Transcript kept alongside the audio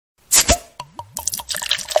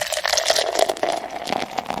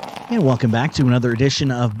And welcome back to another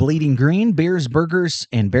edition of Bleeding Green, Beers, Burgers,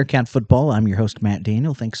 and Bearcat Football. I'm your host, Matt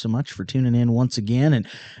Daniel. Thanks so much for tuning in once again. And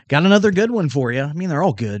got another good one for you. I mean, they're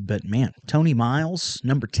all good, but man, Tony Miles,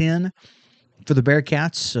 number 10 for the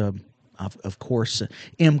Bearcats. Of course,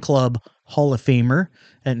 M Club Hall of Famer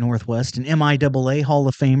at Northwest, and MIAA Hall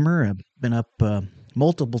of Famer. Been up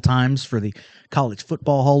multiple times for the College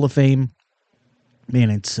Football Hall of Fame. Man,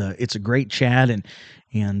 it's a great chat,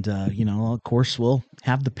 and of course, we'll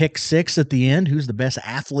have the pick six at the end. Who's the best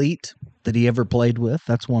athlete that he ever played with?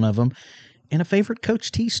 That's one of them, and a favorite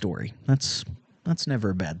Coach T story. That's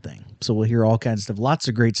never a bad thing. So we'll hear all kinds of stuff. Lots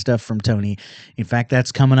of great stuff from Tony. In fact,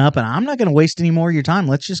 that's coming up, and I'm not going to waste any more of your time.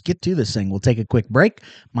 Let's just get to this thing. We'll take a quick break.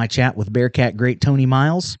 My chat with Bearcat great Tony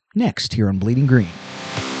Miles next here on Bleeding Green.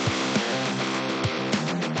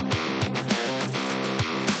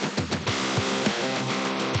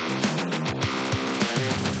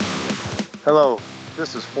 Hello,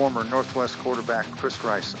 this is former Northwest quarterback Chris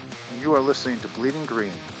Ryson, and you are listening to Bleeding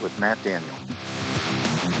Green with Matt Daniel.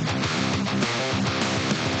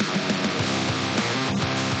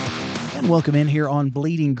 And welcome in here on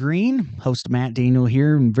Bleeding Green. Host Matt Daniel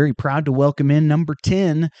here, and very proud to welcome in number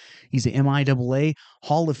 10. He's an MIAA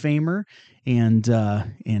Hall of Famer and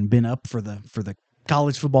been up for the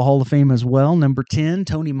College Football Hall of Fame as well. Number 10,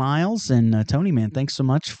 Tony Miles. And Tony, man, thanks so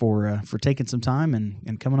much for taking some time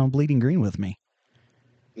and coming on Bleeding Green with me.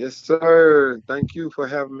 Yes, sir. Thank you for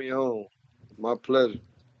having me on. My pleasure.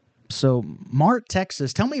 So, Mart,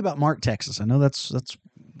 Texas. Tell me about Mart, Texas. I know that's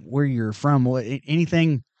where you're from.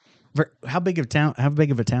 Anything? How big of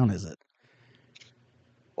a town is it?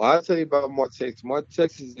 Well, I'll tell you about Mart, Texas. Mart,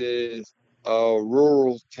 Texas is a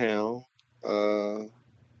rural town.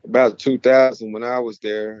 About 2,000 when I was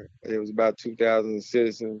there. It was about 2,000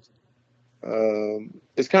 citizens.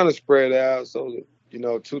 It's kind of spread out. So,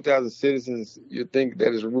 2,000 citizens, you think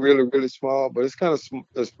that is really, really small, but it's kind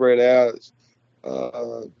of spread out. It's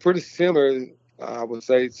pretty similar, I would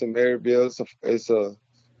say, to Maryville.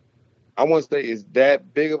 I won't say it's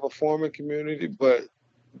that big of a farming community, but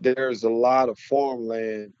there's a lot of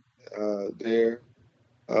farmland there.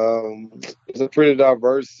 It's a pretty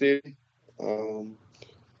diverse city.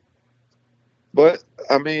 But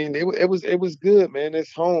I mean, it was good, man.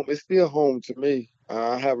 It's home. It's still home to me.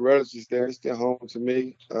 I have relatives there. It's still home to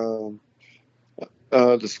me. The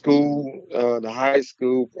school, the high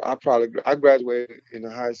school. I graduated in the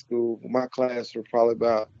high school. My class were probably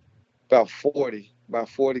about 40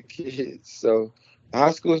 kids. So the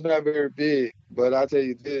high school is not very big, but I tell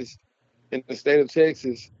you this: in the state of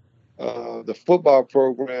Texas, the football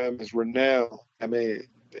program is renowned. I mean,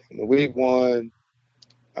 we won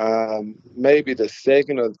maybe the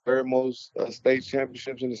second or third most state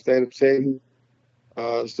championships in the state of Texas.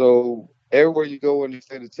 So everywhere you go in the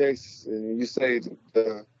state of Texas, and you say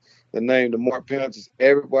the name, the Mart Panthers,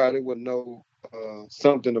 everybody would know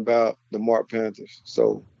something about the Mart Panthers.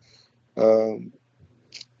 So, that's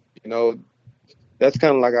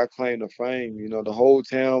kind of like our claim to fame. The whole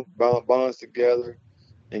town bonds together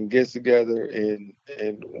and gets together, and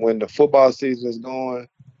when the football season is going,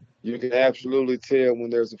 you can absolutely tell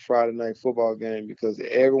when there's a Friday night football game because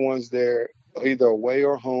everyone's there, either away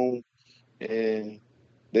or home, and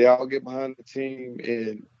they all get behind the team.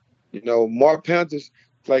 And, Mart Panthers,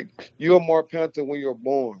 like you're a Mart Panther when you're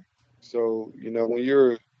born. So, when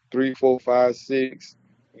you're 3, 4, 5, 6,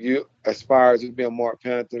 you aspire to be a Mart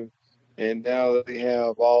Panther. And now they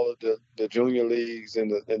have all of the junior leagues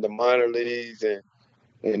and the minor leagues and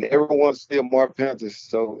everyone's still Mart Panthers,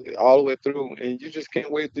 so all the way through, and you just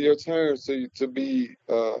can't wait for your turn to be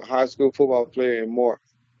a high school football player in Mart.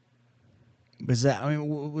 Does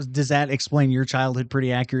that explain your childhood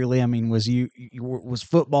pretty accurately? I mean, was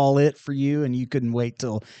football it for you, and you couldn't wait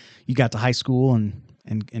till you got to high school and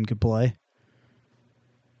could play?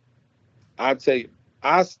 I tell you,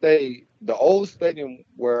 I stayed the old stadium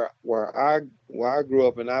where I grew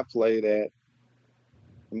up and I played at.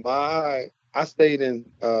 I stayed in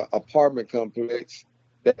apartment complex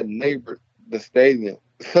that neighbored the stadium,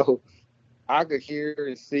 so I could hear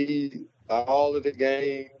and see all of the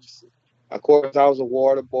games. Of course, I was a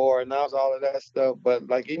water boy and I was all of that stuff. But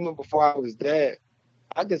like even before I was that,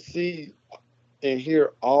 I could see and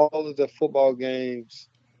hear all of the football games.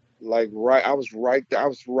 Like I was right there. I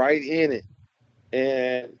was right in it.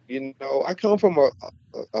 And I come from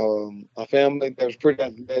a family that was pretty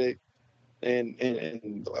athletic,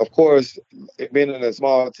 and of course, being in a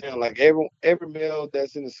small town, like every male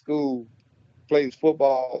that's in the school plays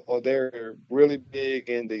football or they're really big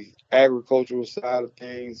in the agricultural side of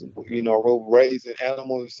things, raising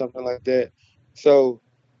animals or something like that. So,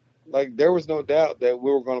 like, there was no doubt that we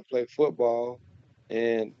were going to play football.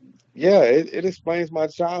 And yeah, it explains my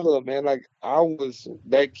childhood, man. Like I was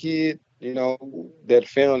that kid, that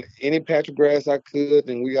found any patch of grass I could,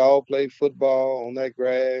 and we all played football on that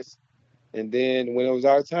grass. And then when it was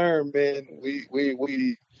our turn, man, we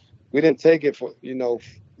didn't take it for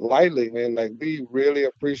lightly, man. Like we really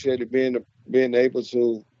appreciated being able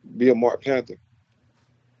to be a Mart Panther.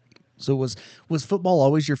 So was football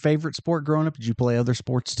always your favorite sport growing up? Did you play other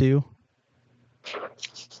sports too?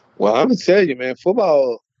 Well, I'm gonna tell you, man,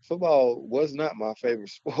 football was not my favorite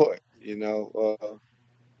sport.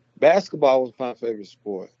 Basketball was my favorite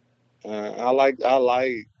sport. I like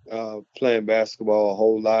playing basketball a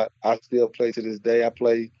whole lot. I still play to this day. I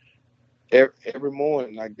play every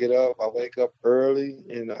morning. I get up, I wake up early,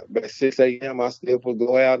 and by 6 a.m. I still would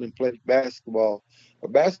go out and play basketball.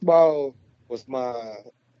 But basketball was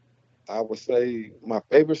I would say, my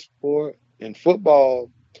favorite sport. And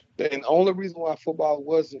football, and the only reason why football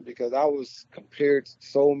wasn't because I was compared to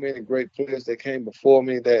so many great players that came before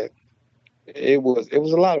me that it was a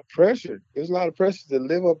lot of pressure. It was a lot of pressure to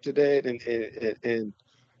live up to that, and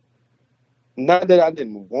not that I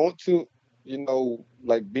didn't want to,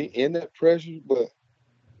 like be in that pressure, but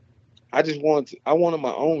I wanted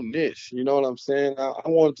my own niche. You know what I'm saying? I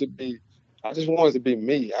just wanted to be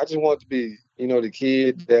me. I just wanted to be, the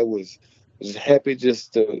kid that was happy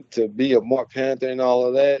just to be a Mark Panther and all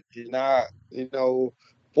of that. And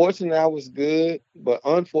fortunately I was good, but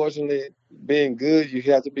unfortunately being good, you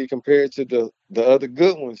have to be compared to the other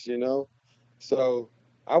good ones. So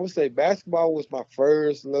I would say basketball was my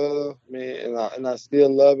first love, man, and I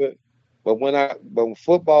still love it. But when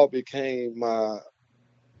football became my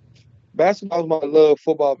basketball was my love.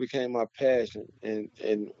 Football became my passion,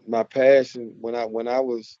 and my passion when I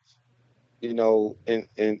was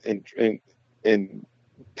and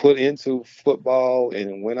put into football,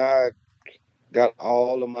 and when I got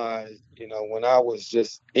all of my when I was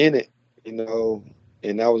just in it, you know,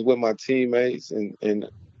 and I was with my teammates, and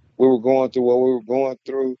we were going through what we were going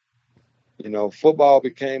through. Football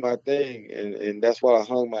became my thing, and that's what I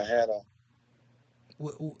hung my hat on.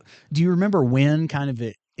 Do you remember when kind of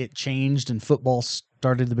it changed and football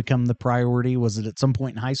started to become the priority? Was it at some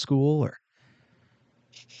point in high school or?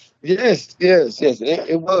 Yes, yes, yes.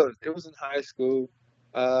 It was in high school.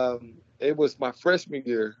 It was my freshman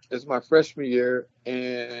year. It's my freshman year,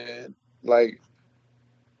 and like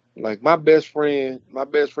my best friend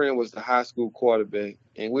was the high school quarterback,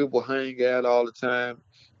 and we would hang out all the time.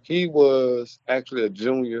 He was actually a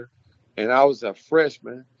junior, and I was a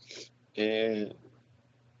freshman, and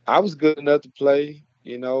I was good enough to play.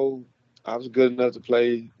 I was good enough to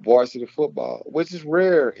play varsity football, which is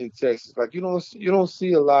rare in Texas. Like you don't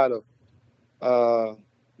see a lot of uh,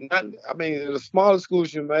 not, I mean, in the smaller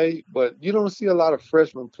schools you may, but you don't see a lot of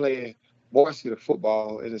freshmen playing varsity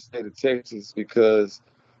football in the state of Texas because,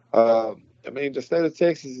 I mean, the state of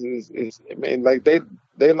Texas is I mean, like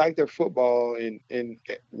they like their football, and a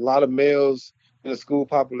lot of males in the school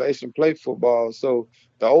population play football. So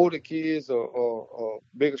the older kids are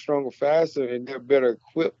bigger, stronger, faster, and they're better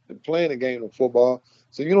equipped to playing the game of football.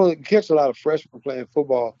 So you don't catch a lot of freshmen playing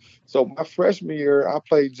football. So my freshman year, I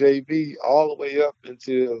played JV all the way up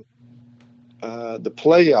until the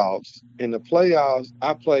playoffs. In the playoffs,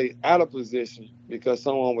 I played out of position because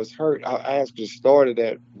someone was hurt. I actually started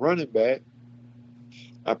at running back.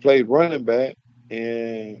 I played running back,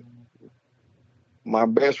 and my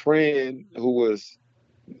best friend, who was,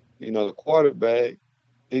 the quarterback,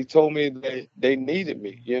 he told me that they needed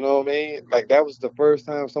me. You know what I mean? Like that was the first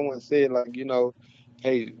time someone said, like,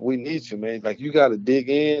 hey, we need you, man. Like you got to dig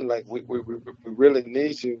in. Like we really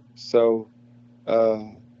need you. So uh,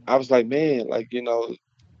 I was like, man, like being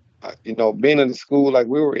in the school like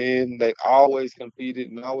we were in, they always competed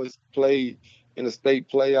and always played in the state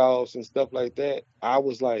playoffs and stuff like that. I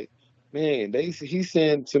was like, man, he's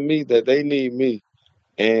saying to me that they need me,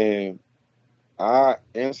 and I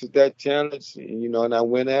answered that challenge, and I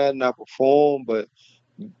went out and I performed. But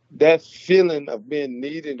that feeling of being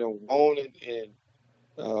needed and wanted,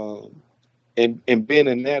 um, and being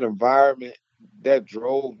in that environment, that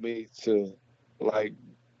drove me to like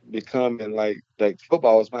becoming like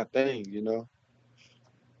football was my thing.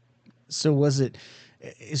 So was it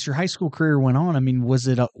as your high school career went on? I mean, was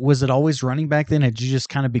it always running back then? Had you just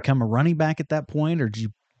kind of become a running back at that point, or did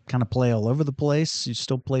you kind of play all over the place? You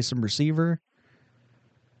still play some receiver?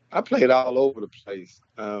 I played all over the place.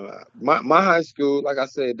 My high school, like I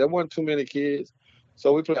said, there weren't too many kids,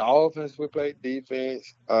 so we played offense, we played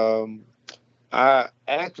defense. I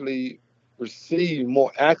actually received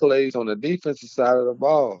more accolades on the defensive side of the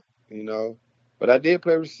ball, you know. But I did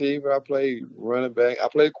play receiver. I played running back. I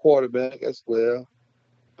played quarterback as well.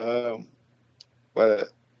 Um, But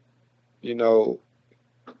you know,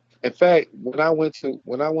 in fact, when I went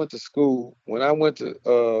to school, when I went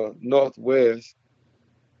to Northwest,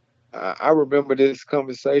 I remember this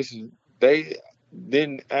conversation. They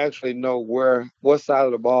didn't actually know what side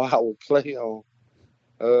of the ball I would play on,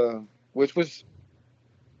 uh, which was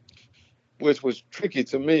which was tricky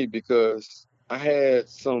to me because I had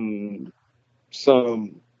some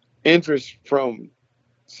interest from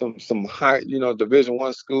some high, Division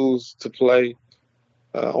I schools to play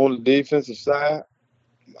on the defensive side.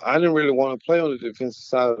 I didn't really want to play on the defensive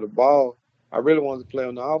side of the ball. I really wanted to play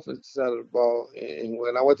on the offensive side of the ball. And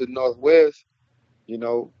when I went to Northwest, you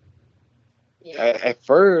know, at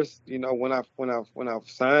first, when I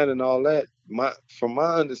signed and all that, from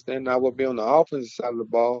my understanding, I would be on the offensive side of the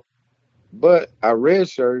ball. But I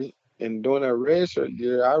redshirted, and during that redshirt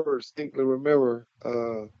year, I distinctly remember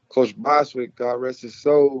Coach Boswick, God rest his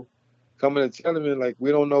soul, coming and telling me like,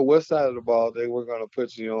 we don't know what side of the ball they were gonna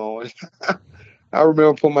put you on. I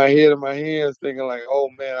remember putting my head in my hands, thinking like, "Oh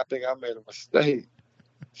man, I think I made a mistake."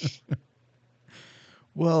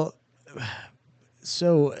 Well,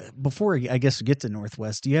 so before I guess we get to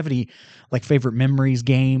Northwest, do you have any like favorite memories,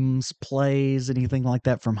 games, plays, anything like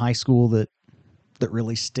that from high school that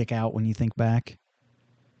really stick out when you think back?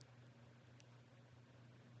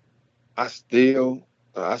 I still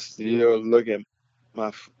look at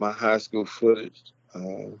my high school footage.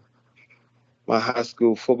 My high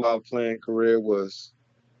school football playing career was,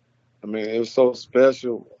 I mean, it was so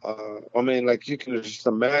special. I mean, like you can just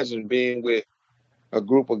imagine being with a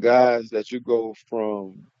group of guys that you go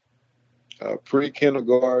from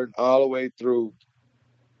pre-kindergarten all the way through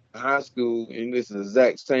high school, and it's the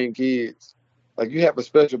exact same kids. Like you have a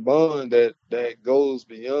special bond that goes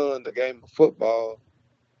beyond the game of football,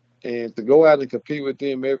 and to go out and compete with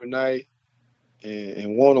them every night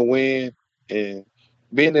and want to win, and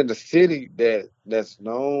being in the city that's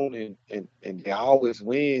known and they always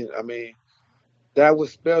win. I mean, that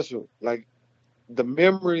was special. Like the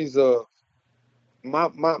memories of my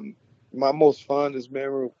my my most fondest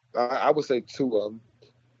memory, I would say two of them.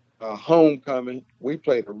 Homecoming, we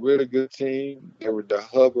played a really good team. They were the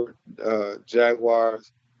Hubbard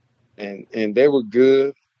Jaguars, and they were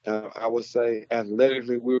good. I would say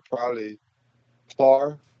athletically, we were probably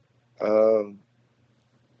par. Um,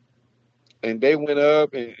 and they went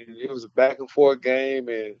up, and it was a back and forth game.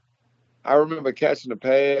 And I remember catching the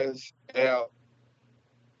pass out,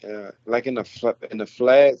 like in the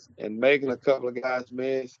flats, and making a couple of guys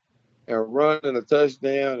miss, and running a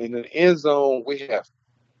touchdown. In the end zone, we have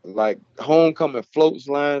like homecoming floats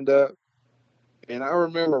lined up. And I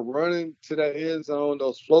remember running to that end zone.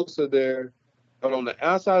 Those floats are there. But on the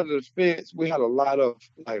outside of the fence, we had a lot of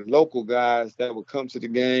like local guys that would come to the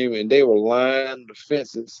game, and they were lining the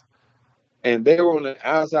fences, and they were on the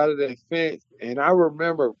outside of that fence. And I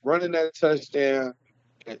remember running that touchdown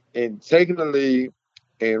and taking the lead,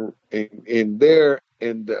 and there,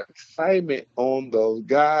 and the excitement on those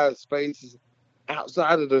guys' faces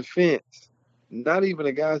outside of the fence. Not even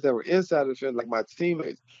the guys that were inside the fence, like my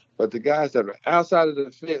teammates, but the guys that were outside of the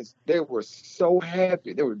fence. They were so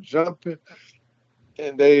happy. They were jumping,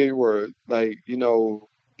 and they were like,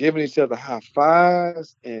 giving each other high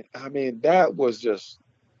fives. And I mean, that was just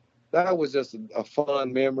a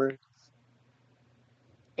fun memory.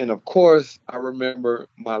 And of course, I remember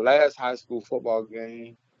my last high school football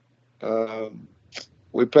game. Um,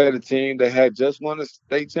 we played a team that had just won a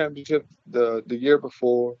state championship the year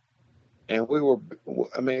before, and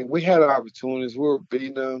I mean, we had our opportunities. We were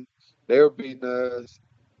beating them, they were beating us.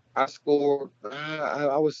 I scored,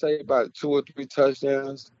 I would say about 2 or 3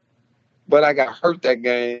 touchdowns, but I got hurt that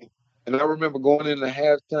game. And I remember going into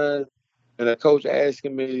halftime and the coach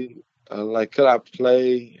asking me, like, could I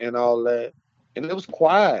play and all that. And it was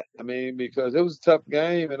quiet. I mean, because it was a tough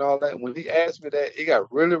game and all that. When he asked me that, it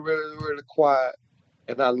got really, really, really quiet.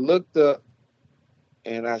 And I looked up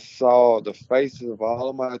and I saw the faces of all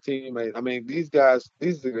of my teammates. I mean, these are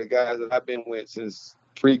the guys that I've been with since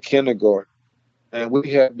pre-kindergarten. And we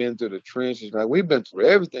have been through the trenches. Like we've been through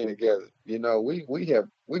everything together. We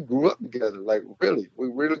grew up together. Like really, we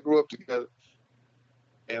really grew up together.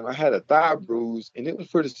 And I had a thigh bruise, and it was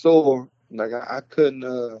pretty sore. Like I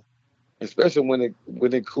couldn't, especially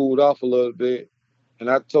when it cooled off a little bit. And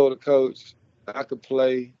I told the coach I could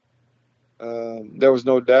play. There was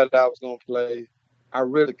no doubt that I was gonna play. I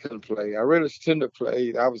really couldn't play. I really shouldn't have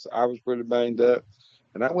played. I was pretty banged up.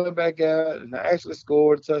 And I went back out and I actually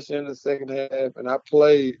scored a touchdown in the second half and I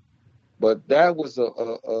played. But that was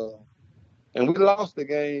and we lost the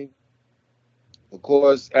game. Of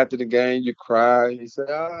course, after the game, you cry. You say,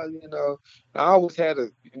 I always had a,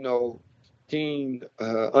 keen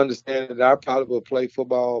understanding that I probably would play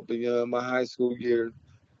football beyond my high school years.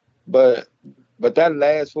 But that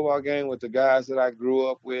last football game with the guys that I grew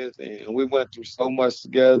up with, and we went through so much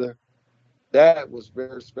together, that was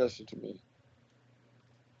very special to me.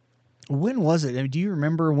 When was it? I mean, do you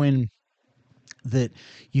remember when that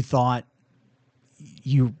you thought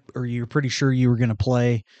you're pretty sure you were going to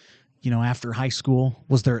play, after high school?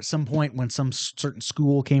 Was there at some point when some certain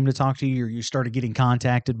school came to talk to you, or you started getting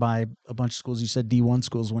contacted by a bunch of schools? You said D1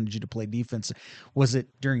 schools wanted you to play defense. Was it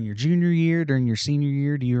during your junior year, during your senior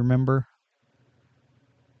year? Do you remember?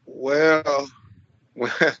 Well,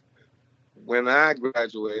 when, when I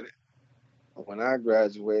graduated, when I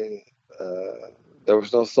graduated, there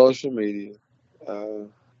was no social media. Uh,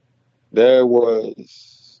 there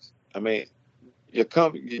was, I mean, your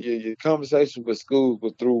conversation with schools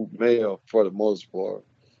was through mail for the most part,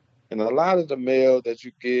 and a lot of the mail that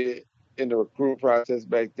you get in the recruit process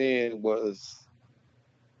back then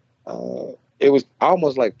uh, it was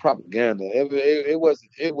almost like propaganda. It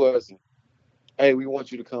wasn't. Hey, we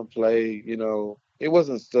want you to come play. It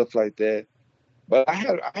wasn't stuff like that. But I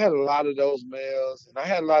had a lot of those mails, and I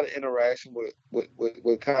had a lot of interaction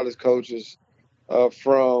with college coaches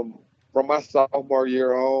from my sophomore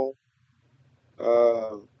year on.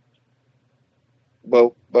 Uh,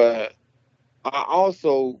 but I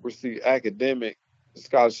also received academic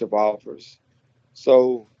scholarship offers.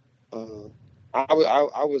 So uh, I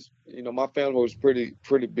was, my family was pretty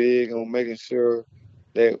big on making sure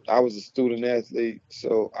that I was a student athlete.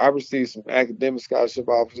 So I received some academic scholarship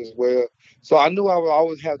offers as well. So I knew I would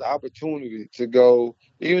always have the opportunity to go,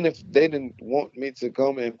 even if they didn't want me to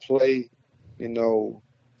come and play, you know,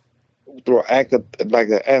 through like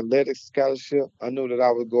an athletic scholarship. I knew that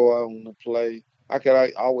I would go out and play.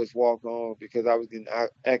 I always walk on because I was getting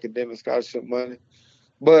academic scholarship money.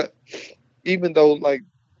 But even though like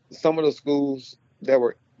some of the schools that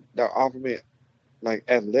offered me like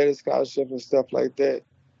athletic scholarship and stuff like that,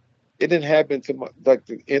 it didn't happen to my like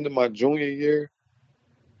the end of my junior year.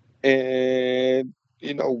 And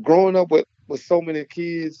growing up with so many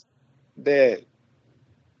kids that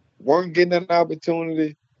weren't getting that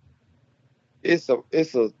opportunity, it's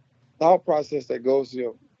a thought process that goes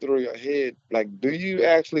through your head. Like, do you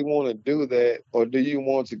actually want to do that, or do you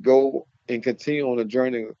want to go and continue on the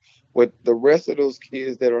journey with the rest of those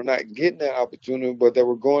kids that are not getting that opportunity, but that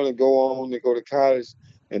were going to go on and go to college,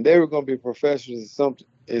 and they were going to be professionals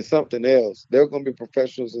in something else. They're going to be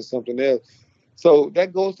professionals in something else. So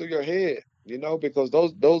that goes through your head, because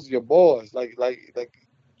those are your boys. Like, I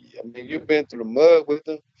mean, you've been through the mud with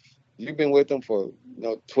them. You've been with them for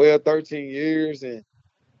 12, 13 years, and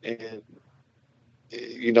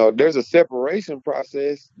there's a separation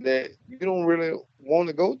process that you don't really want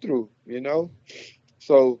to go through.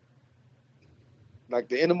 So like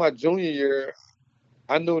the end of my junior year,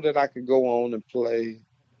 I knew that I could go on and play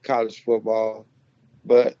college football,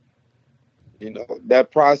 but that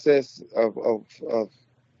process of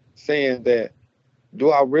saying that, do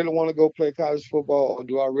I really want to go play college football, or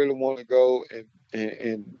do I really want to go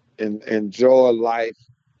and enjoy life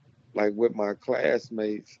like with my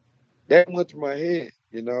classmates? That went through my head.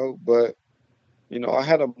 But I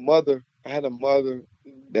had a mother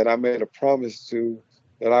that I made a promise to,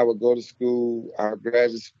 that I would go to school, I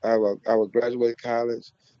would graduate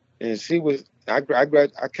college, and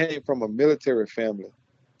I came from a military family,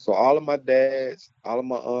 so all of my dads, all of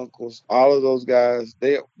my uncles, all of those guys,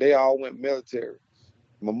 they all went military.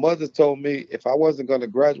 My mother told me if I wasn't going to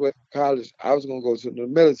graduate from college, I was going to go to the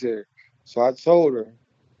military. So I told her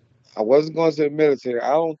I wasn't going to the military.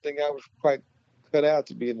 I don't think I was quite cut out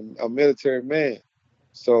to be a military man.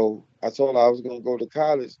 So I told her I was going to go to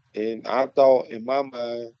college, and I thought in my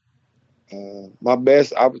mind, my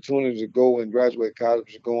best opportunity to go and graduate college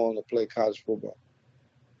was to go on to play college football.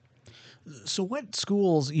 So, what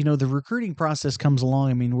schools, the recruiting process comes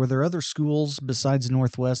along? I mean, were there other schools besides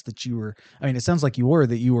Northwest that you were, I mean, it sounds like you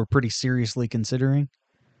were pretty seriously considering?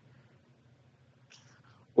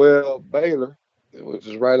 Well, Baylor, which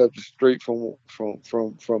is right up the street from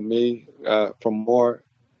me, from Mart.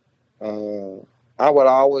 Uh, I would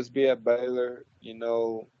always be at Baylor.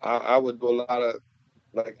 I would do a lot of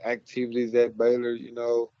like activities at Baylor.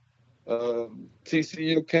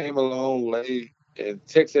 TCU came along late, and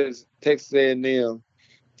Texas A&M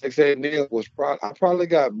was I probably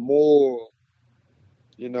got you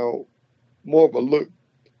know, more of a look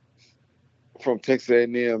from Texas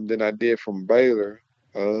A&M than I did from Baylor.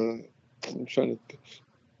 I'm trying to.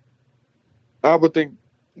 I would think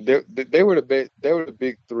they were the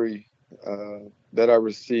big three that I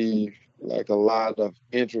received like a lot of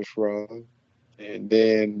interest from, and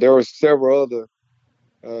then there were several other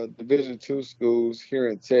Division II schools here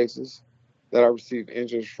in Texas that I received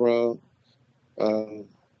interest from. Um,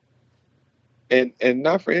 and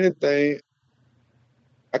not for anything,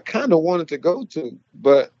 I kind of wanted to go to,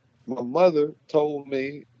 but my mother told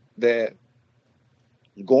me that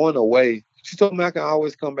going away, she told me I can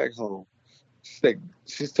always come back home.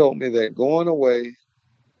 She told me that going away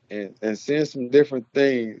and seeing some different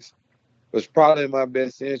things was probably in my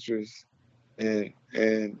best interest.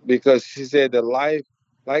 And because she said that life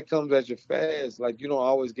comes at you fast, like you don't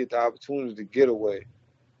always get the opportunity to get away,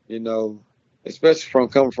 you know, especially from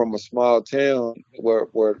coming from a small town where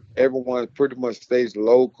everyone pretty much stays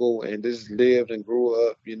local and just lived and grew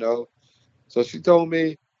up, you know. So she told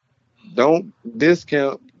me don't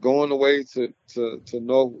discount going away to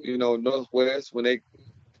North, Northwest when they.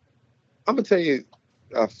 I'm gonna tell you,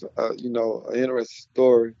 an interesting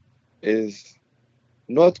story is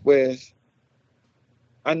Northwest.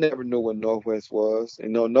 I never knew what Northwest was,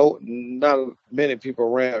 and not many people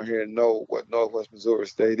around here know what Northwest Missouri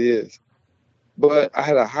State is. But I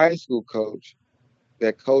had a high school coach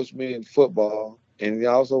that coached me in football, and he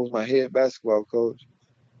also was my head basketball coach.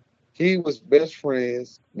 He was best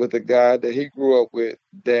friends with a guy that he grew up with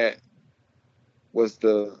that was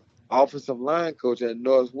the offensive line coach at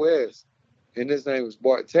Northwest, and his name was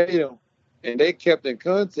Bart Tatum, and they kept in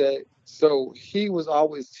contact. So he was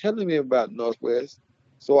always telling me about Northwest.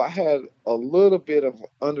 So I had a little bit of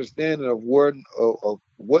understanding of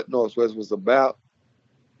what Northwest was about,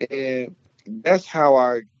 and that's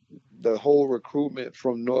how the whole recruitment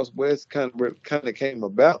from Northwest kind of came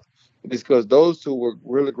about, because those two were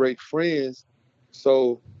really great friends.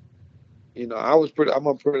 So I'm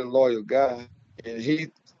a pretty loyal guy, and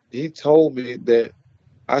he told me that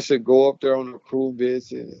I should go up there on a crew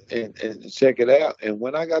visit and check it out. And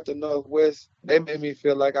when I got to Northwest, they made me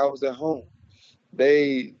feel like I was at home.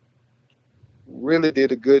 They really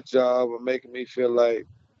did a good job of making me feel like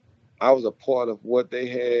I was a part of what they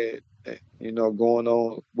had, going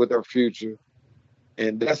on with their future.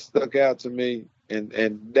 And that stuck out to me.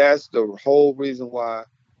 And that's the whole reason why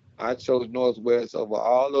I chose Northwest over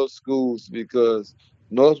all those schools, because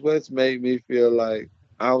Northwest made me feel like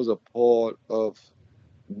I was a part of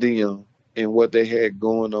them and what they had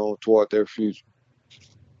going on toward their future.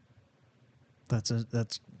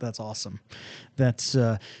 That's awesome. That's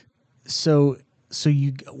so so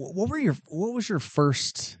you what was your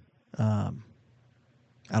first um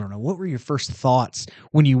I don't know, what were your first thoughts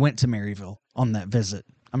when you went to Maryville on that visit?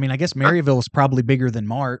 I mean, I guess Maryville is probably bigger than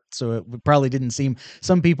Mart, so it probably didn't seem,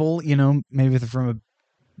 some people, maybe they're from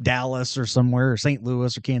Dallas or somewhere, or St.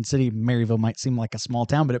 Louis or Kansas City, Maryville might seem like a small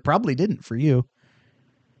town, but it probably didn't for you.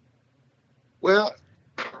 Well,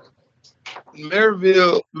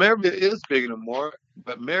 Maryville is bigger than Mart,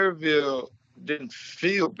 but Maryville didn't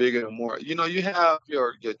feel bigger than Mart. You have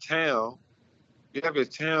your town, you have your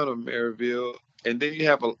town of Maryville, and then you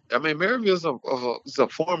have I mean, Maryville is a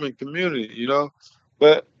farming community,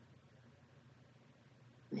 but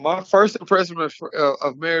my first impression of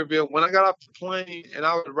Maryville, when I got off the plane and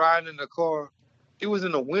I was riding in the car, it was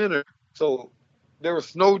in the winter, so there were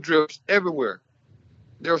snowdrifts everywhere.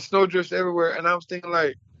 There were snowdrifts everywhere, and I was thinking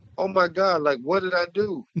like, "Oh my God! Like, what did I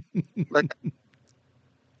do?" Like,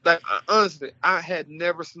 honestly, I had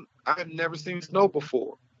never seen snow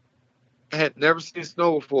before. I had never seen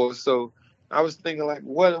snow before, so I was thinking like,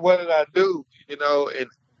 what did I do? And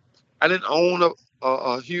I didn't own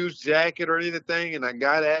a huge jacket or anything, and I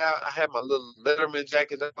got out. I had my little Letterman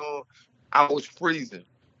jacket on. I was freezing.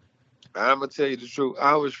 I'm gonna tell you the truth.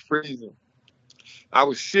 I was freezing. I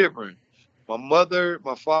was shivering. My mother,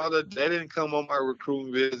 my father, they didn't come on my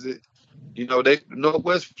recruiting visit. They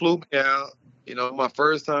Northwest flew me out. My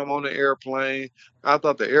first time on the airplane. I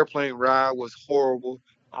thought the airplane ride was horrible.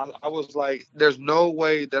 I was like, there's no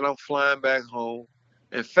way that I'm flying back home.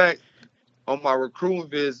 In fact, on my recruiting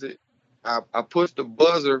visit, I pushed the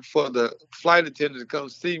buzzer for the flight attendant to come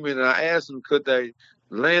see me, and I asked them could they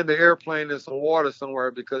land the airplane in some water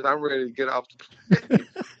somewhere because I'm ready to get off the plane.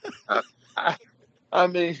 I, I, I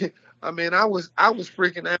mean, I was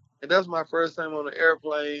freaking out, and that's my first time on the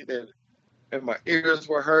airplane, and my ears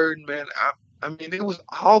were hurting, man. I mean, it was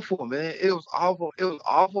awful, man. It was awful. It was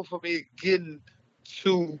awful for me getting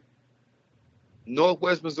to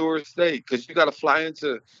Northwest Missouri State, because you got to fly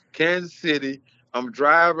into Kansas City. I'm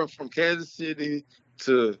driving from Kansas City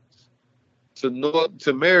to to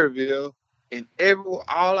Maryville, and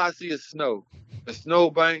all I see is snow. The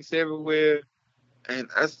snow banks everywhere, and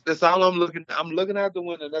that's all I'm looking at. I'm looking out the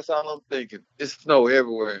window. That's all I'm thinking. It's snow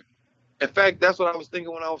everywhere. In fact, that's what I was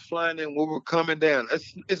thinking when I was flying in. When we were coming down,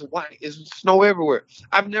 it's white. It's snow everywhere.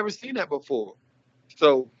 I've never seen that before.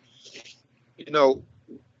 So, you know,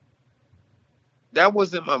 that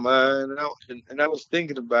was in my mind, and I was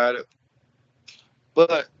thinking about it.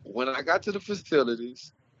 But when I got to the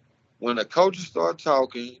facilities, when the coaches started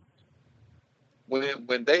talking,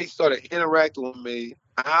 when they started interacting with me,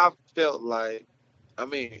 I felt like, I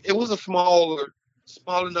mean, it was a small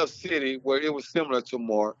enough city where it was similar to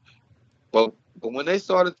Mart, but when they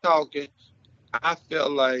started talking, I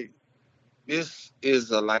felt like this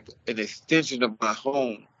is like an extension of my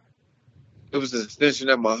home. It was an extension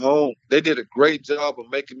of my home. They did a great job of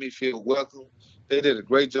making me feel welcome. They did a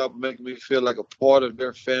great job of making me feel like a part of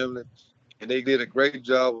their family. And they did a great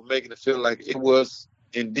job of making it feel like it was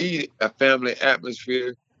indeed a family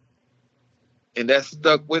atmosphere. And that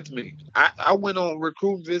stuck with me. I went on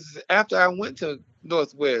recruiting visits after I went to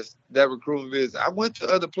Northwest, that recruiting visit. I went to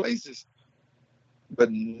other places,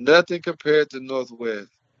 but nothing compared to Northwest.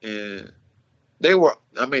 And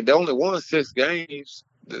I mean, they only won 6 games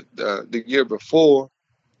the year before.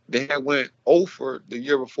 They had went over the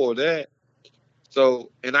year before that.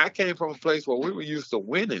 So, and I came from a place where we were used to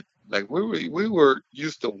winning. Like we were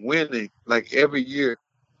used to winning like every year.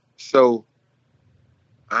 So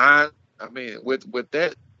I I mean with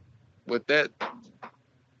that with that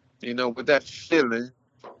feeling,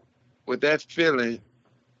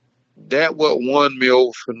 that what won me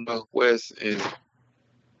over for Northwest, and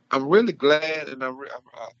I'm really glad, and I'm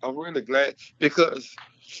really glad because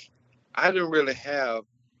I didn't really have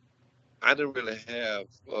I didn't really have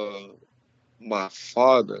my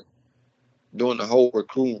father during the whole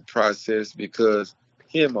recruiting process because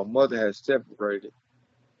he and my mother had separated,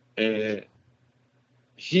 and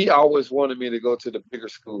he always wanted me to go to the bigger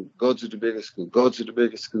school, go to the bigger school, go to the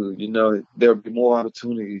bigger school. There'll be more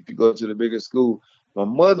opportunity to go to the bigger school. My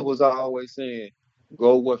mother was always saying,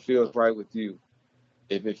 go what feels right with you.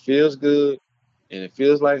 If it feels good and it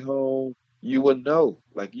feels like home, you would know.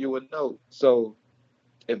 Like you would know. So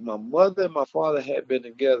if my mother and my father had been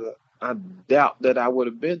together, I doubt that I would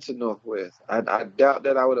have been to Northwest. I doubt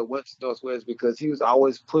that I would have went to Northwest because he was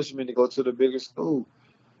always pushing me to go to the bigger school.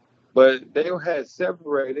 But they had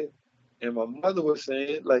separated, and my mother was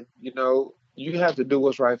saying, like, you have to do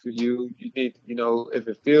what's right for you. You need, if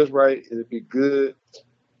it feels right, it'll be good.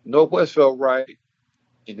 Northwest felt right.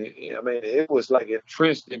 And I mean, it was like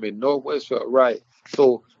entrenched in me. Northwest felt right.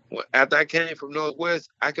 So after I came from Northwest,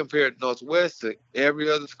 I compared Northwest to every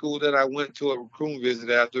other school that I went to a recruiting visit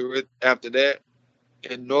after it. After that,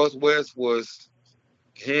 and Northwest was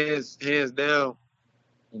hands down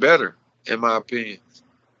better in my opinion.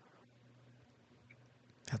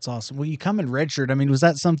 That's awesome. Well, you come in redshirt. I mean, was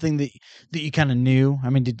that something that you kind of knew? I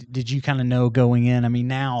mean, did you kind of know going in? I mean,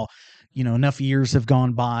 now, enough years have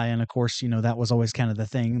gone by, and of course, that was always kind of the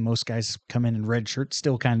thing. Most guys come in redshirt,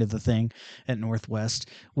 still kind of the thing at Northwest.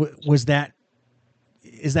 Was that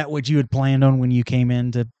is that what you had planned on when you came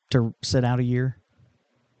in to sit out a year?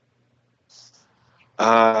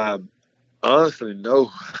 Uh, Honestly,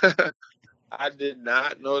 no. I did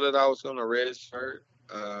not know that I was going to redshirt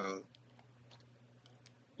uh,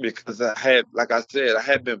 because like I said, I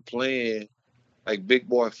had been playing like big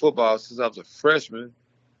boy football since I was a freshman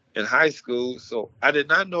in high school. So I did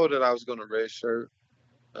not know that I was going to redshirt.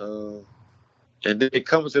 Uh, and then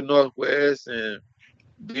coming to Northwest and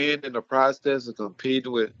being in the process of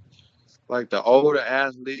competing with like the older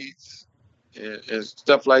athletes and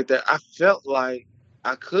stuff like that, I felt like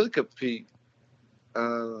I could compete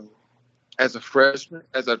uh, as a freshman,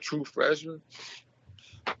 as a true freshman.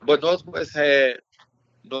 But Northwest had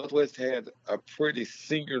a pretty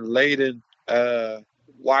senior laden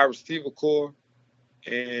wide receiver core,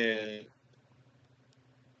 and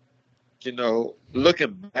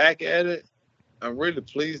looking back at it, I'm really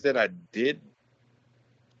pleased that I did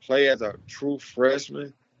play as a true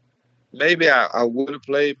freshman. Maybe I would have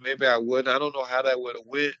played, maybe I wouldn't. I don't know how that would have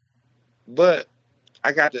went, but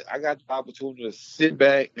I got the opportunity to sit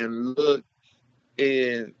back and look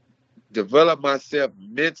and develop myself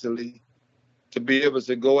mentally to be able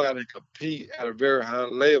to go out and compete at a very high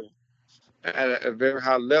level. At a very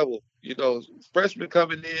high level. Freshmen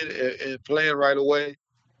coming in and playing right away,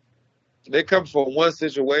 they come from one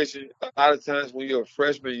situation. A lot of times when you're a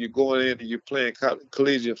freshman, you're going in and you're playing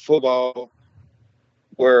collegiate football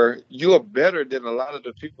where you are better than a lot of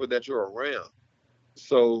the people that you're around.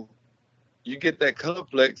 So you get that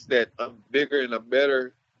complex that I'm bigger and I'm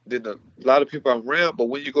better than a lot of people I'm around. But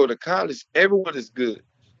when you go to college, everyone is good.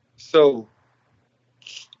 So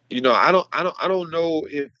I don't know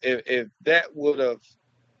if that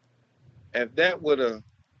would have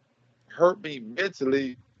hurt me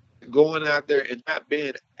mentally going out there and not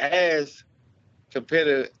being as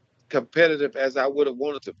competitive competitive as I would have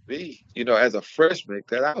wanted to be, as a freshman,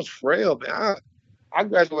 because I was frail, man. I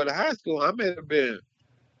graduated high school. I may have been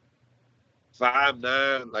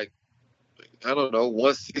 5'9", like I don't know,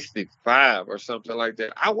 165 or something like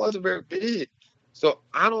that. I wasn't very big, so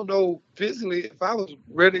I don't know physically if I was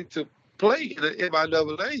ready to play in the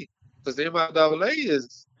MIAA because the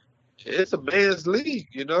MIAA it's a man's league,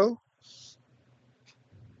 you know.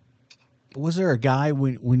 Was there a guy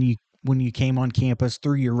when you came on campus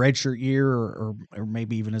through your redshirt year, or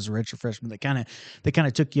maybe even as a redshirt freshman that kind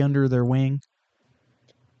of took you under their wing?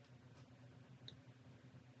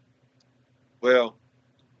 Well,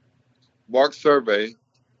 Mark Survey,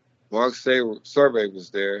 Survey was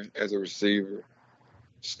there as a receiver.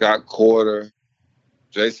 Scott Corder,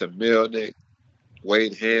 Jason Milnick,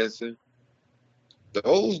 Wade Hanson.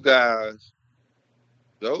 Those guys,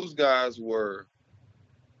 those guys were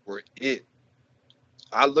it.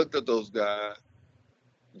 I looked at those guys,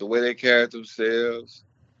 the way they carried themselves,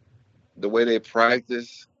 the way they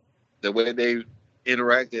practiced, the way they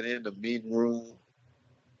interacted in the meeting room.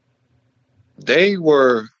 They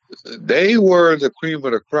were they were the cream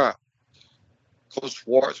of the crop. Coach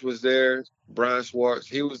Schwartz was there, Brian Schwartz.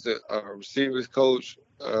 He was the receivers coach.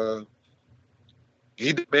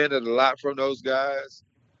 He demanded a lot from those guys,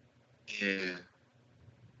 and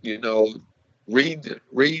you know, read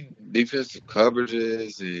defensive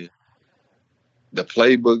coverages and the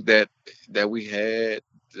playbook that we had,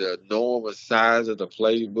 the normal size of the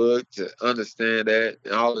playbook to understand that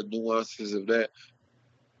and all the nuances of that.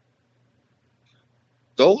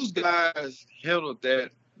 Those guys handled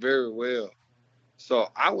that very well. So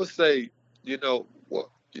I would say,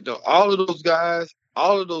 all of those guys,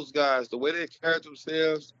 the way they carried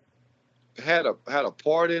themselves had a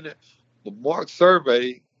part in it. But Mark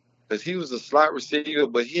Survey, because he was a slot receiver,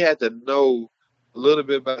 but he had to know a little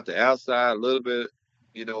bit about the outside, a little bit,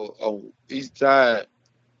 on each side.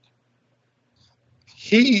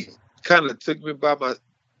 He kind of took me by my,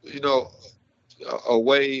 you know,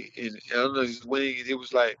 away and under his wing, and he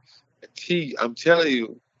was like, "T, I'm telling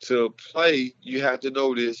you, to play, you have to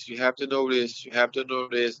know this. You have to know this. You have to know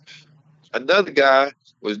this." Another guy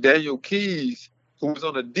was Daniel Keys, who was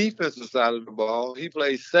on the defensive side of the ball. He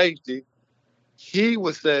played safety. He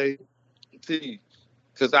would say, "T,"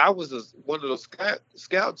 because I was one of those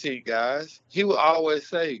scout team guys. He would always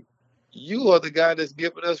say, "You are the guy that's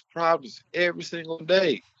giving us problems every single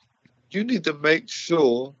day. You need to make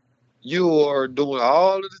sure you are doing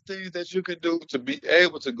all of the things that you can do to be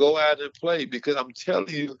able to go out and play. Because I'm telling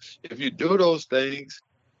you, if you do those things,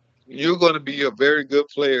 you're going to be a very good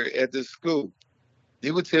player at this school." He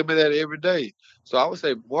would tell me that every day. So I would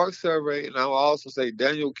say Mark Survey, and I would also say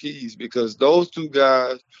Daniel Keys, because those two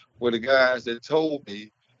guys were the guys that told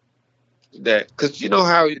me that, because you know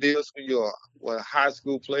how it is when you're a high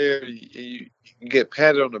school player and you get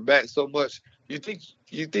patted on the back so much, you think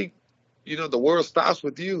you think the world stops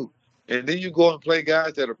with you, and then you go and play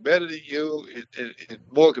guys that are better than you and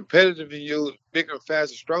more competitive than you, bigger,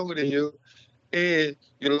 faster, stronger than you, and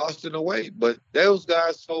you're lost in the way. But those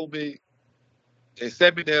guys told me, they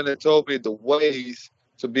sat me down and told me the ways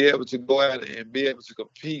to be able to go out and be able to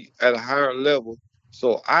compete at a higher level.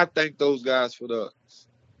 So I thank those guys for that.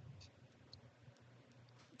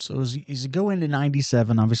 So as you go into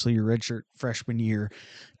 '97, obviously your redshirt freshman year,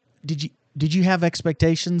 did you have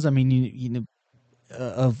expectations? I mean,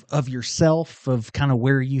 of yourself, of kind of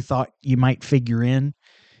where you thought you might figure in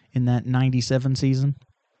that '97 season?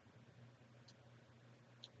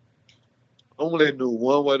 Only knew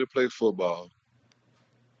one way to play football.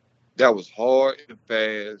 That was hard and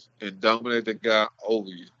fast and dominate the guy over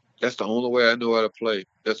you. That's the only way I knew how to play.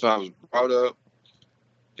 That's how I was brought up.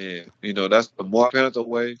 And, that's the Mart Panther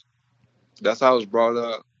way. That's how I was brought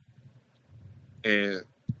up. And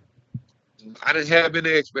I didn't have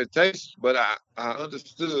any expectations, but I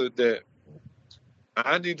understood that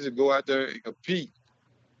I needed to go out there and compete.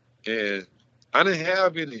 And I didn't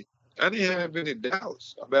have any I didn't have any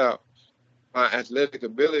doubts about my athletic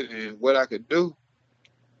ability and what I could do.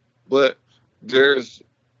 But there's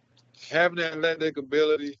having that athletic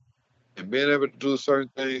ability and being able to do certain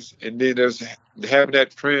things, and then there's having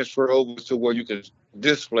that transfer over to where you can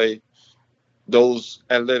display those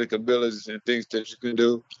athletic abilities and things that you can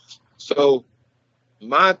do. So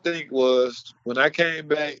my thing was when I came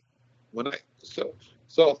back, when I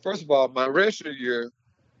so first of all, my redshirt year,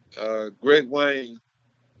 Greg Wayne,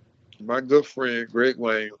 my good friend Greg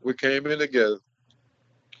Wayne, we came in together.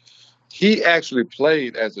 He actually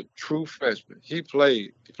played as a true freshman. He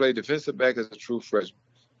played defensive back as a true freshman.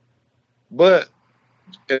 But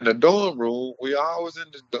in the dorm room, we always in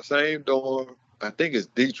the same dorm. I think it's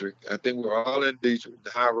Dietrich. I think we're all in Dietrich,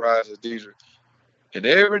 the high rise of Dietrich. And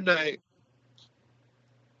every night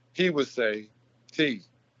he would say, T,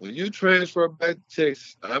 when you transfer back to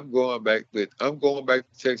Texas, I'm going back to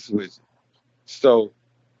Texas with you. So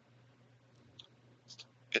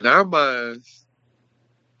in our minds,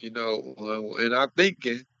 in our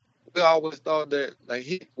thinking, we always thought that like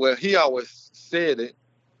he always said it,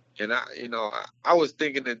 and I was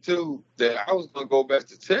thinking it too that I was gonna go back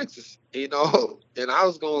to Texas, and I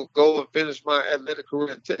was gonna go and finish my athletic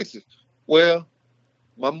career in Texas. Well,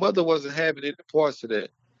 my mother wasn't having any parts of that.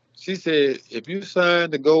 She said, if you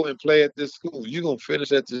sign to go and play at this school, you're gonna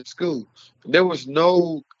finish at this school. There was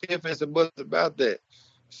no ifs ands, and buts about that.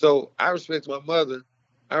 So I respect my mother.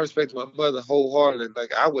 I respect my mother wholeheartedly.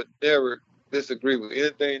 Like I would never disagree with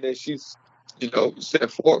anything that she's,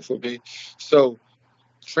 set forth for me. So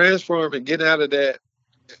transform and getting out of that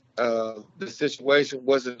the situation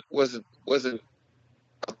wasn't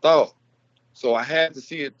a thought. So I had to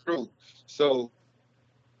see it through. So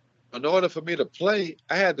in order for me to play,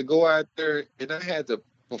 I had to go out there and I had to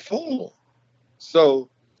perform. So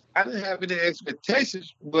I didn't have any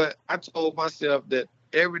expectations, but I told myself that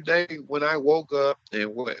every day when I woke up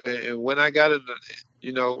and when I got in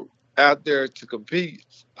out there to compete,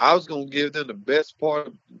 I was gonna give them the best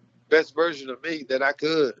version of me that I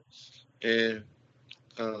could. And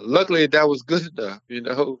luckily, that was good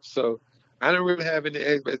enough. So I didn't really have any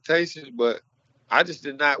expectations, but I just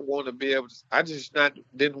did not want to be able to. I just not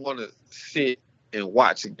didn't want to sit and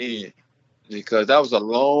watch again because that was a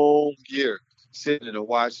long year sitting and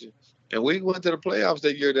watching. And we went to the playoffs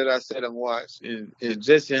that year that I sat and watched, and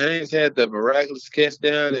Jesse Haynes had the miraculous catch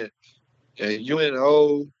down, and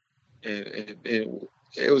UNO, and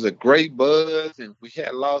it was a great buzz, and we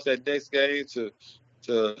had lost that next game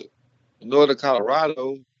to Northern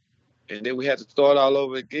Colorado, and then we had to start all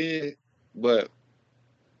over again. But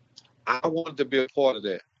I wanted to be a part of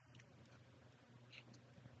that.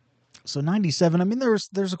 So 97, I mean there's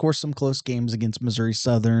of course some close games against Missouri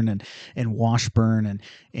Southern and Washburn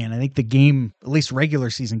and I think the game, at least regular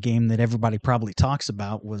season game that everybody probably talks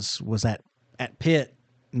about was at Pitt,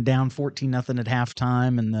 down 14-0 at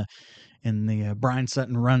halftime, and the Brian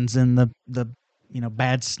Sutton runs in the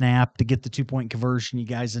bad snap to get the 2-point conversion. You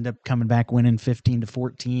guys end up coming back winning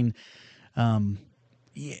 15-14. Um,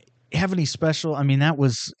 have any special? I mean, that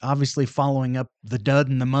was obviously following up the dud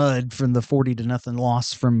in the mud from the 40-0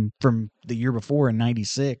 loss from the year before in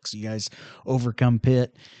 '96. You guys overcome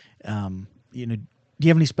Pitt. Do you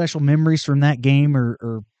have any special memories from that game,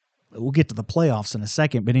 or we'll get to the playoffs in a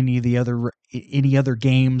second? But any other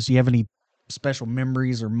games? Do you have any special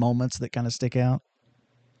memories or moments that kind of stick out?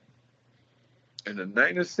 In the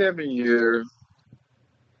 '97 year,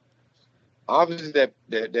 obviously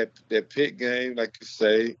that Pitt game, like you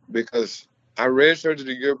say, because I redshirted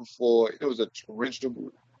the year before. It was a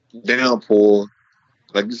torrential downpour.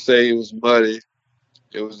 Like you say, it was muddy.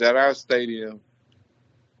 It was at our stadium.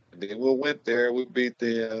 And then we went there. We beat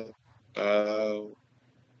them. Uh,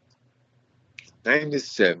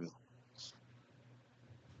 97.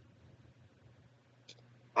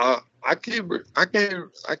 I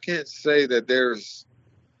can't say that there's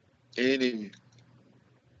any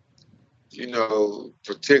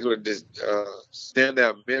particular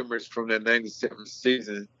standout memories from that '97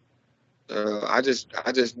 season. I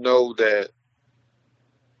just know that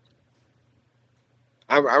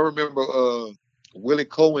I remember Willie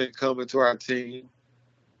Cohen coming to our team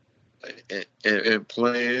and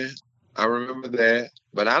playing. I remember that,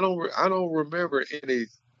 but I don't remember any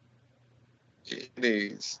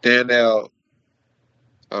standout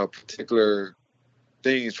particular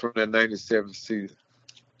things from that '97 season.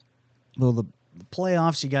 Well, the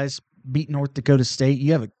playoffs, you guys beat North Dakota State.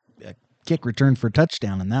 You have a kick return for a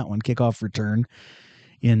touchdown in that one, kickoff return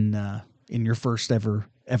in your first ever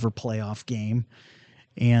playoff game,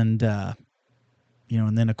 and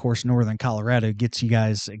and then of course Northern Colorado gets you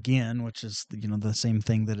guys again, which is the same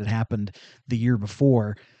thing that had happened the year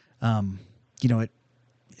before. It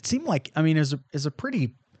seemed like, I mean, is a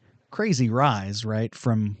pretty crazy rise, right?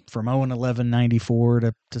 From 0-11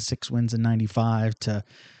 '94 to 6 wins in '95 to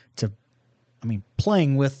I mean,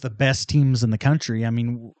 playing with the best teams in the country. I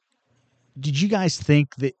mean, did you guys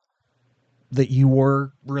think that you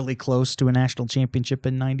were really close to a national championship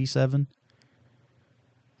in '97?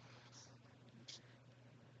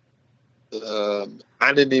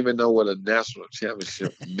 I didn't even know what a national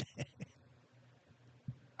championship meant.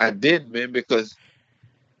 I did, man, because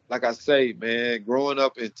like I say, man, growing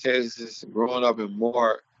up in Texas, growing up in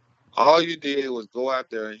Mart, all you did was go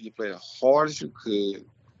out there and you play as hard as you could,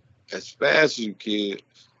 as fast as you could,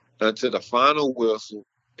 until the final whistle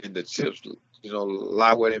and the chips,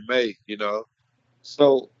 lie where they may.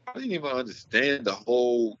 So I didn't even understand the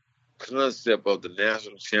whole concept of the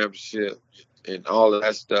national championship. and all of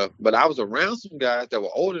that stuff. But I was around some guys that were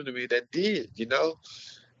older than me that did,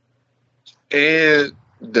 And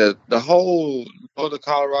the whole Northern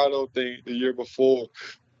Colorado thing the year before,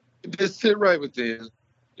 it just sit right with them.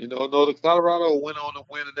 Northern Colorado went on to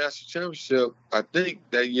win a national championship, I think,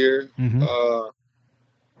 that year. Mm-hmm.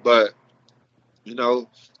 But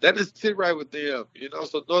that just sit right with them.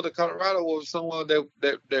 So Northern Colorado was someone that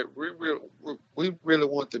we really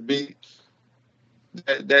want to beat.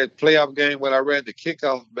 That playoff game when I ran the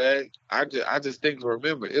kickoff back, I just think to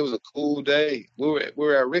remember it was a cool day. We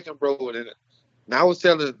were at Rick and Bro, and I was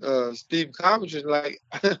telling Steve Coventry, like,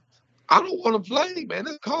 I don't want to play, man.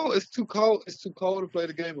 It's cold. It's too cold. It's too cold to play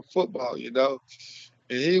the game of football, And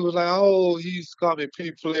he was like, oh, he used to call me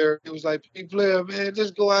P player. He was like, P player, man,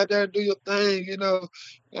 just go out there and do your thing, And I was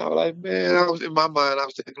like, man, I was in my mind, I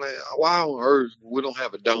was thinking, like, why on earth we don't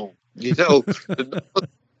have a dome? The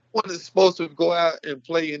one is supposed to go out and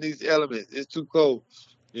play in these elements. It's too cold,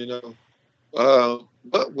 you know.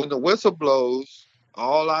 But when the whistle blows,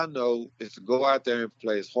 all I know is to go out there and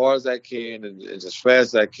play as hard as I can and as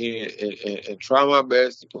fast as I can and try my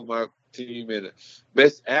best to put my team in the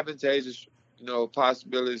best advantageous,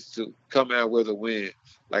 possibilities to come out with a win.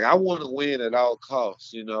 Like, I want to win at all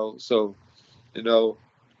costs, So, you know,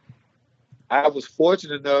 I was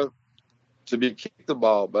fortunate enough to be kicked the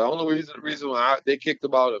ball, but the only reason why they kicked the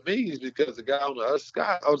ball to me is because the guy on the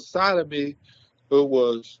other side of me, who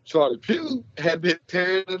was Charlie Pugh, had been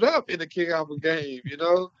tearing it up in the kickoff game,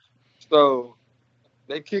 So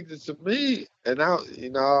they kicked it to me, and I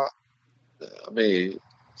mean,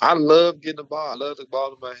 I love getting the ball. I love the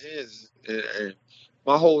ball in my hands, and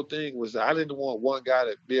my whole thing was I didn't want one guy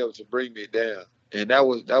to be able to bring me down, and that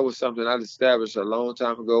was something I established a long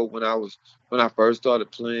time ago when I first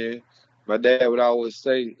started playing. My dad would always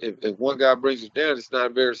say, if one guy brings you down, it's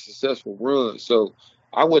not a very successful run. So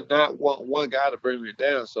I would not want one guy to bring me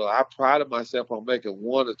down. So I prided myself on making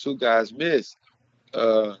one or two guys miss.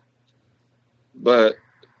 Uh, but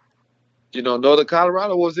Northern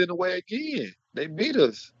Colorado was in the way again. They beat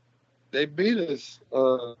us. They beat us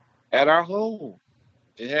at our home.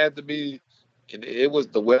 It had to be, and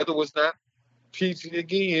the weather was not peachy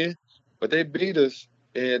again, but they beat us.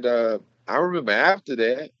 And I remember after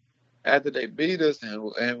they beat us,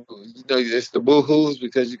 and it's the boo-hoos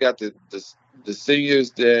because you got the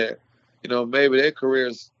seniors that, maybe their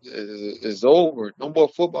career is over. No more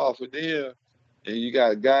football for them. And you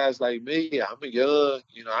got guys like me. I'm young.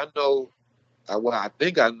 I know. I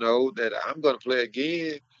think I know that I'm going to play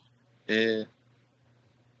again. And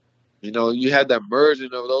you had that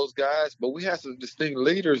merging of those guys, but we had some distinct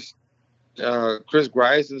leaders, Chris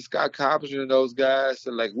Grice and Scott Carpenter and those guys.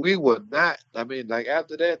 So, like, we were not. I mean, like,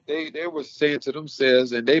 after that, they were saying to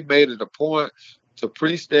themselves, and they made it a point to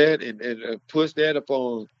preach that and push that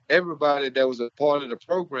upon everybody that was a part of the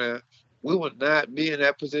program. We would not be in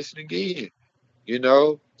that position again, you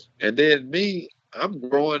know. And then me, I'm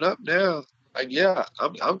growing up now. Like, yeah,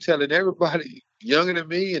 I'm telling everybody younger than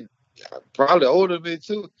me and probably older than me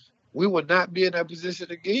too, we will not be in that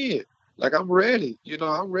position again. Like, I'm ready.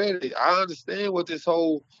 I'm ready. I understand what this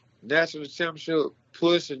whole national championship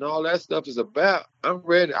push and all that stuff is about. I'm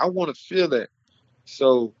ready. I want to feel that.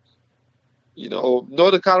 So,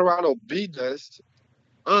 Northern Colorado beat us,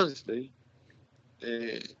 honestly.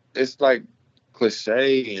 And it's like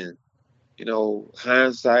cliche and,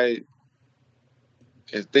 hindsight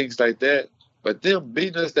and things like that. But them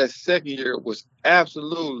beating us that second year was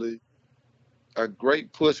absolutely a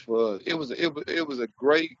great push for us. It was a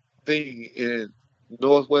great thing in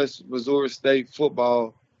Northwest Missouri State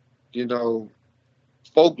football, you know,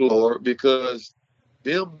 folklore, because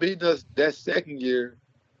them beating us that second year,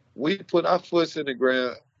 we put our foot in the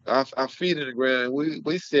ground, our feet in the ground, and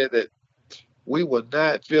we said that we would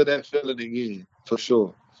not feel that feeling again, for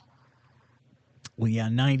sure. Well, yeah,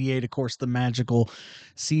 98, of course, the magical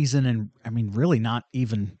season. And I mean, really not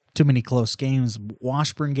even too many close games.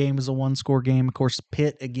 Washburn game is a one-score game. Of course,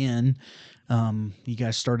 Pitt again. You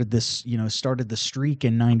guys started the streak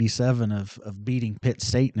in 97 of beating Pitt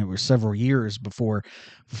State, and it was several years before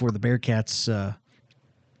the Bearcats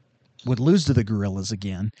would lose to the Gorillas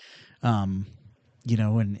again. And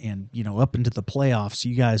up into the playoffs,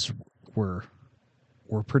 you guys were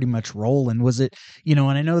pretty much rolling. Was it, and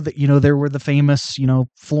I know that, there were the famous,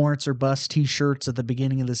 Florence or bust t-shirts at the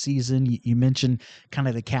beginning of the season. You mentioned kind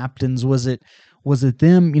of the captains. Was it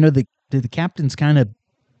them, did the captains kind of,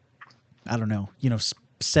 I don't know,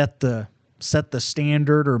 set the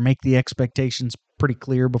standard or make the expectations pretty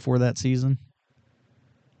clear before that season?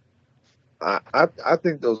 I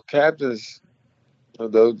think those captains,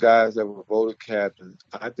 of those guys that were voted captains,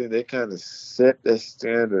 I think they kind of set the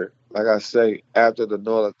standard. Like I say, after the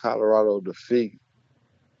Northern Colorado defeat,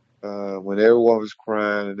 when everyone was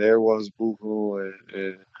crying and everyone was boo-hooing,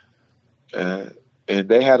 and and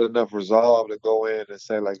they had enough resolve to go in and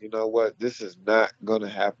say, like, you know what, this is not going to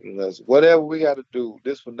happen to us. Whatever we got to do,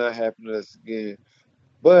 this will not happen to us again.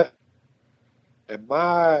 But in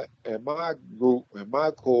my group, in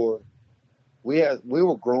my core, we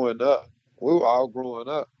were growing up. We were all growing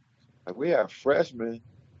up. Like we had freshmen.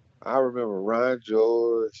 I remember Ryan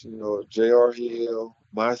George, J.R. Hill,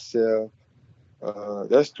 myself.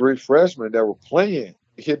 That's three freshmen that were playing,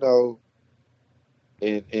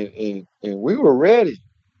 and we were ready.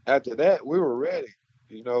 After that, we were ready.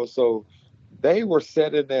 So they were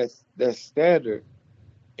setting that standard,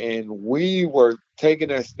 and we were taking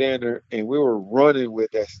that standard and we were running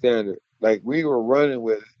with that standard. Like we were running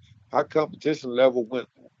with it. Our competition level went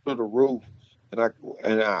through the roof, and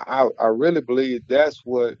I really believe that's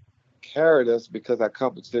what carried us because our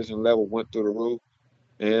competition level went through the roof,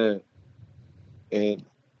 and and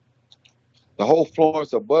the whole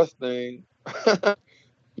Florence or bus thing.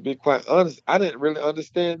 To be quite honest, I didn't really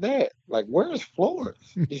understand that. Like, where is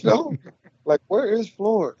Florence? Like, where is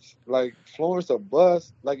Florence? Like, Florence a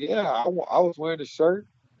bus? Like, yeah, I was wearing a shirt.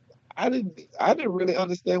 I didn't really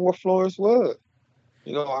understand what Florence was.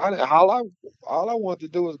 All I wanted to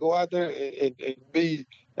do was go out there and be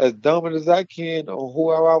as dominant as I can on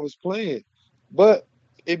whoever I was playing. But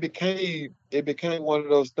it became one of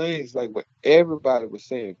those things like what everybody was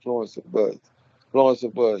saying, Florence a bus, Florence a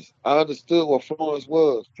bus. I understood what Florence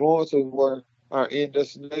was. Florence is where our end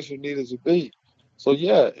destination needed to be. So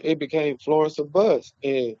yeah, it became Florence a bus,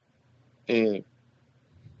 and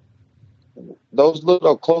those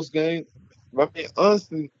little close games. I mean,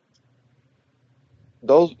 honestly,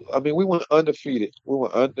 we went undefeated. We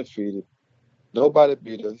went undefeated. Nobody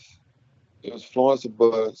beat us. It was Florence and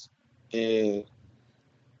Buzz. And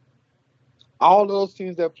all those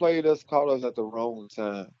teams that played us caught us at the wrong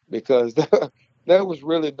time because there was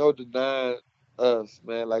really no denying us,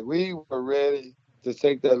 man. Like we were ready to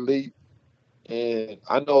take that leap. And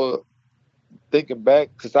I know thinking back,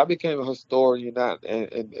 because I became a historian,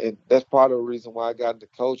 and that's part of the reason why I got into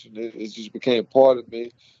coaching. It just became part of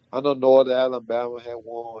me. I know Northern Alabama had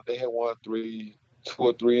won. They had won 2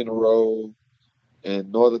 or 3 in a row,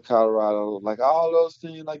 and Northern Colorado, like all those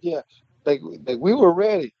teams, like yeah, like we were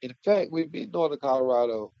ready. In fact, we beat Northern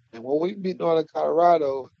Colorado, and when we beat Northern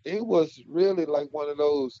Colorado, it was really like one of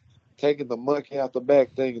those taking the monkey out the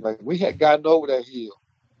back thing. Like we had gotten over that hill.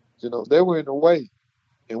 They were in the way,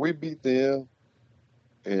 and we beat them,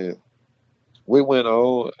 and we went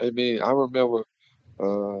on. I mean, I remember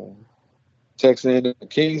uh, texting in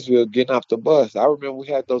Kingsville, getting off the bus. I remember we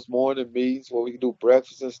had those morning meetings where we could do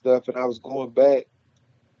breakfast and stuff, and I was going back.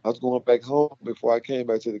 I was going back home before I came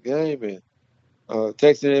back to the game, and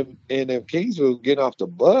texting them in Kingsville, getting off the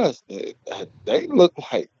bus. They looked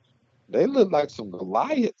like some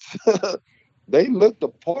Goliaths. They looked the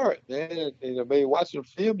part, man. And I mean, watching the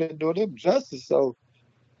film didn't do them justice. So,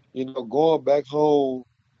 going back home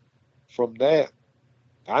from that,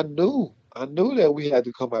 I knew that we had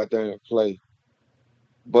to come out there and play.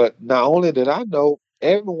 But not only did I know,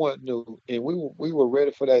 everyone knew, and we were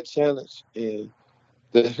ready for that challenge. And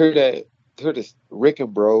to hear this Rick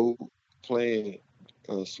and Bro playing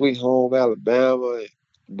Sweet Home Alabama,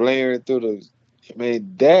 blaring through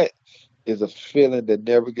that is a feeling that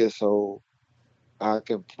never gets old. I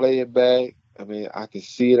can play it back. I mean, I can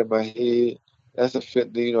see it in my head. That's a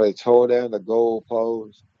fit. They tore down the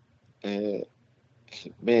goalpost, and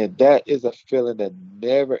man, that is a feeling that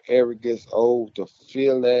never ever gets old. To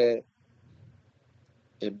feel that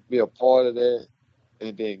and be a part of that,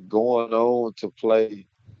 and then going on to play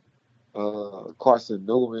Carson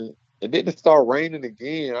Newman, and then it started raining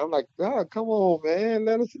again. I'm like, God, come on, man,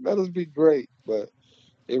 let us be great. But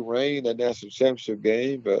it rained that national championship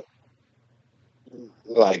game, but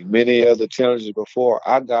like many other challenges before,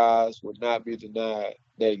 our guys would not be denied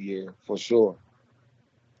that year for sure.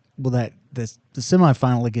 Well, the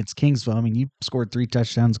semifinal against Kingsville. I mean, you scored 3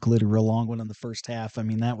 touchdowns, including a real long one in the first half. I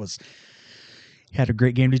mean, that was had a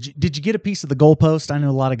great game. Did you get a piece of the goalpost? I know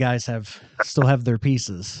a lot of guys still have their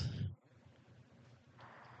pieces.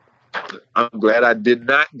 I'm glad I did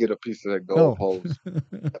not get a piece of that Oh, goalpost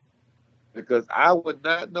because I would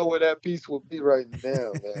not know where that piece would be right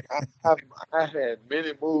now, man. I had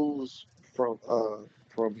many moves from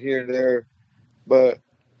here and there, but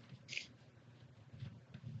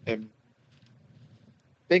and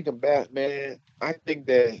thinking back, man, I think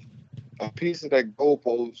that a piece of that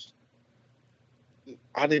goalpost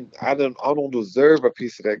I don't deserve a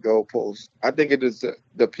piece of that goalpost. I think it is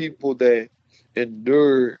the people that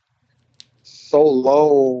endured so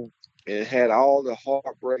long and had all the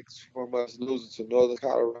heartbreaks from us losing to Northern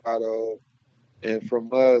Colorado and from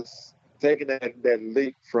us taking that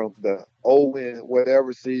leap from the 0-win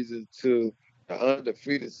whatever season to the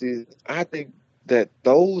undefeated season. I think that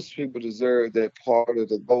those people deserve that part of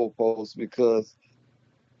the goalpost because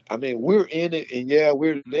I mean, we're in it, and yeah,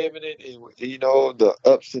 we're living it, and the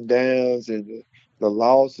ups and downs, and the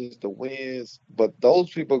losses, the wins. But those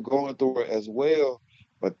people going through it as well.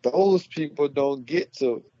 But those people don't get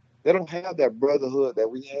to. They don't have that brotherhood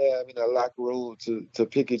that we have in the locker room to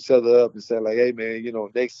pick each other up and say like, "Hey, man,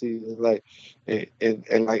 next season, like," and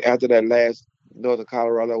like after that last Northern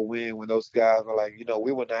Colorado win, when those guys were like,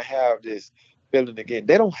 we will not have this feeling again.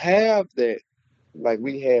 They don't have that like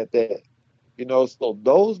we had that. So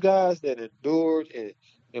those guys that endured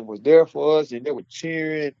and was there for us and they were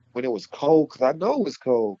cheering when it was cold, because I know it was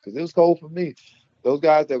cold, because it was cold for me. Those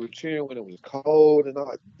guys that were cheering when it was cold and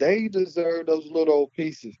all, they deserve those little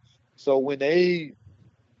pieces. So when they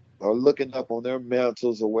are looking up on their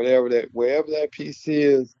mantles or wherever that piece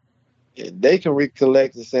is, and they can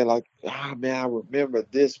recollect and say like, man, I remember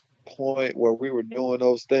this point where we were doing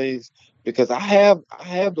those things because I have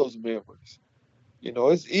those memories.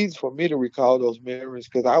 It's easy for me to recall those memories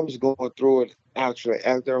because I was going through it actually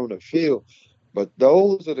out there on the field. But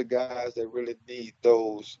those are the guys that really need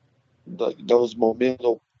those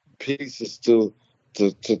momental pieces to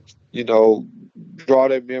draw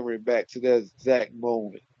their memory back to that exact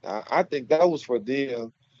moment. I think that was for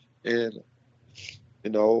them, and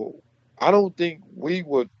you know, I don't think we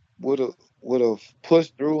would have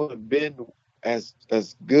pushed through and been as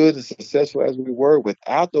good and successful as we were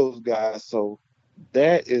without those guys. So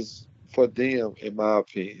that is for them, in my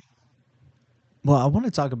opinion. Well, I want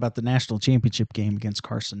to talk about the national championship game against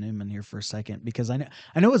Carson Newman here for a second because I know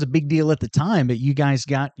it was a big deal at the time, but you guys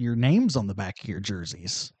got your names on the back of your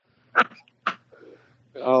jerseys.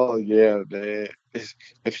 Oh yeah, man.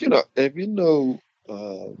 If you know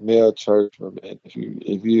Mel Churchman, man,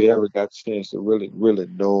 if you ever got a chance to really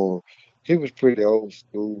know him, he was pretty old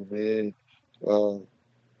school, man. Uh,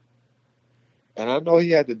 And I know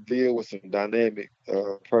he had to deal with some dynamic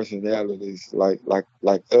personalities like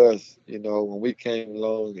us, when we came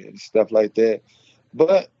along and stuff like that.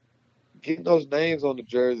 But getting those names on the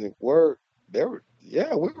jersey were they were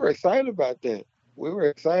yeah, we were excited about that. We were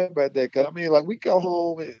excited about that because I mean, like we go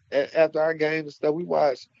home and after our games and stuff, we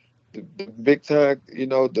watch the big time,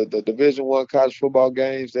 the Division One college football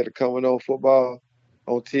games that are coming on football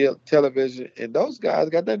on television, and those guys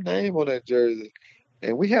got their name on that jersey,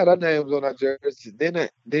 and we had our names on our jersey. Then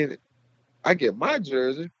I get my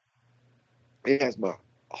jersey. It has my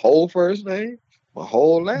whole first name, my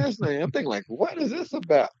whole last name. I'm thinking like, what is this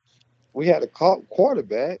about? We had a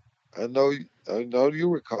quarterback. I know you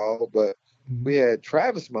recall, but we had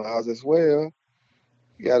Travis Miles as well.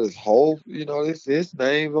 He got his whole, his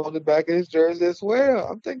name on the back of his jersey as well.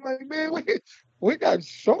 I'm thinking like, man, we got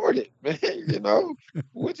shorted, man.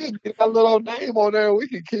 We just get our little name on there. We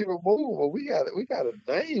can keep it moving. But we got a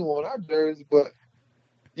name on our jersey, but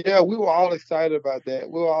yeah, we were all excited about that.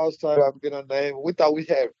 We were all excited about getting our name. We thought we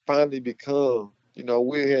had finally become,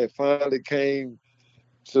 we had finally came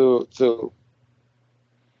to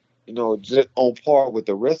just on par with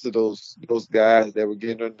the rest of those guys that were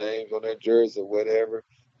getting their names on their jerseys or whatever.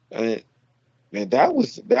 And man, that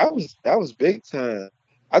was big time.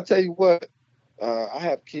 I tell you what, I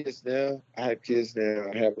have kids now. I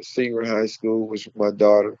have a senior in high school, which is my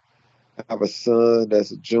daughter. I have a son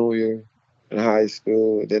that's a junior in high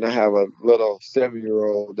school. Then I have a little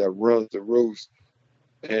 7-year-old that runs the roost.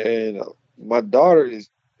 And my daughter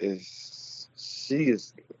she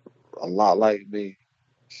is a lot like me.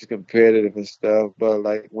 She's competitive and stuff, but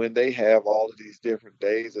like when they have all of these different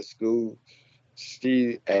days at school,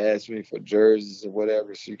 she asks me for jerseys and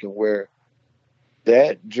whatever she can wear.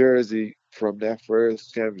 That jersey from that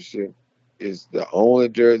first championship is the only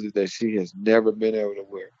jersey that she has never been able to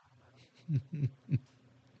wear.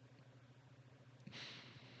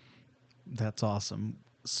 That's awesome.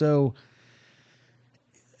 So,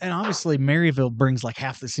 and obviously Maryville brings like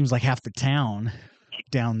half. It seems like half the town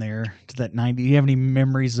down there to that 90. Do you have any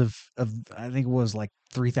memories of I think it was like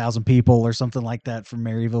 3,000 people or something like that from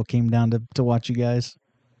Maryville came down to watch you guys?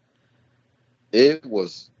 It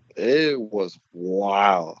was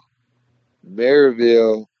wild.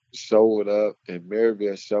 Maryville showed up and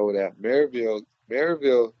Maryville showed out.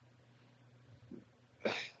 Maryville,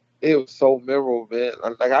 it was so memorable, man.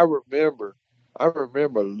 Like I remember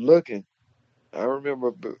looking. I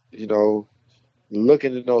remember,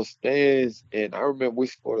 looking in those stands, and I remember we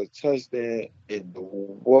scored a touchdown, and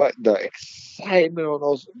what the excitement on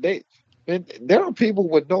those man, there are people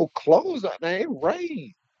with no clothes on. It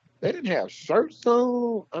rained. They didn't have shirts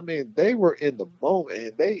on. I mean, they were in the moment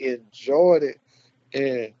and they enjoyed it.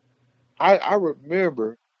 And I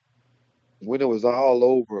remember when it was all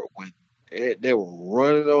over, when they were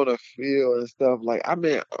running on the field and stuff. Like, I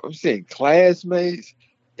mean, I'm seeing classmates.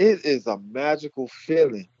 It is a magical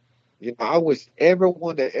feeling. You know, I wish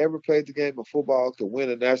everyone that ever played the game of football could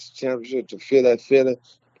win a national championship to feel that feeling,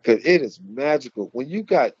 because it is magical. When you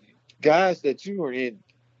got guys that you were in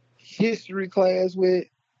history class with,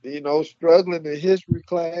 you know, struggling in history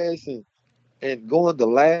class, and going to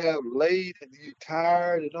lab late and you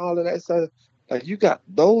tired and all of that stuff. Like, you got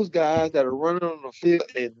those guys that are running on the field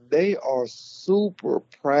and they are super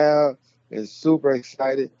proud and super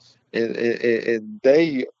excited, and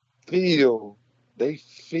feel they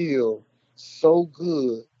feel so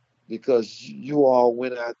good because you all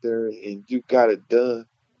went out there and you got it done.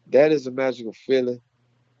 That is a magical feeling.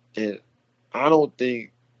 And I don't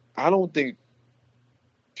think I don't think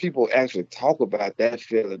people actually talk about that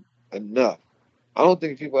feeling enough. I don't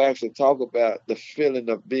think people actually talk about the feeling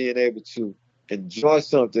of being able to enjoy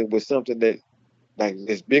something with something that like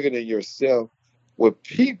is bigger than yourself, with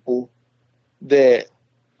people that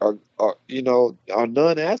are are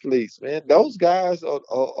non-athletes, man. Those guys are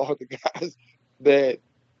the guys that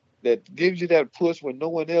gives you that push when no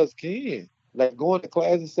one else can. Like, going to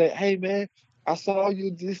class and say, "Hey, man, I saw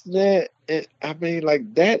you this and that," and I mean,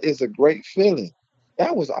 like, that is a great feeling.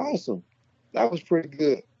 That was awesome. That was pretty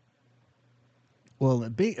good. Well, a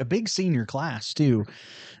big senior class too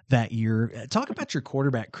that year. Talk about your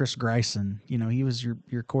quarterback, Chris Greisen. You know, he was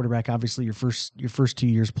your quarterback, obviously your first 2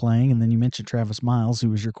 years playing, and then you mentioned Travis Miles, who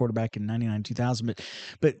was your quarterback in '99, 2000.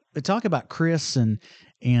 But talk about Chris and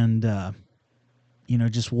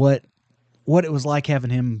just what it was like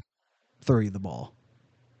having him throw you the ball.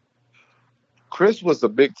 Chris was a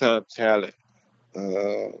big time talent.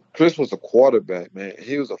 Chris was a quarterback, man.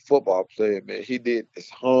 He was a football player, man. He did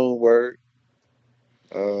his homework.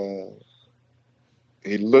 Uh,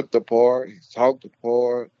 he looked the part. He talked the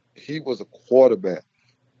part. He was a quarterback,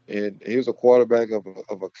 and he was a quarterback of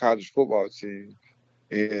a college football team.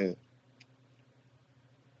 And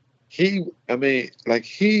I mean, like,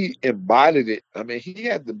 he embodied it. I mean, he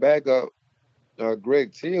had to back up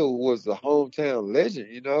Greg Till, who was the hometown legend,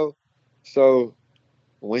 you know. So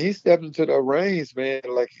when he stepped into the reins, man,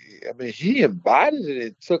 like, I mean, he embodied it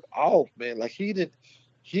and took off, man. Like, he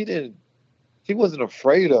didn't, he wasn't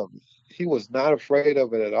afraid of it. He was not afraid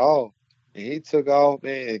of it at all. And he took off,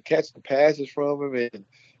 man, and catch the passes from him,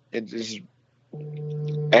 and just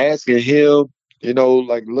asking him,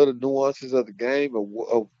 like, little nuances of the game,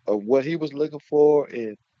 of what he was looking for,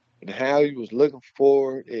 and how he was looking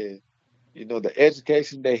for it, and the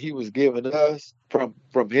education that he was giving us from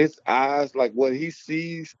his eyes, like what he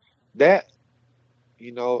sees, that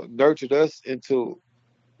nurtured us into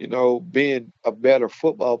being a better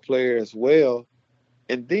football player as well.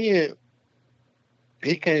 And then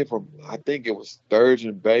he came from, I think it was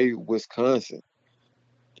Sturgeon Bay, Wisconsin,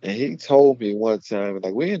 and he told me one time,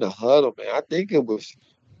 like, we in the huddle, man.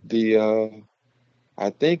 The uh I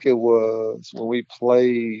think it was when we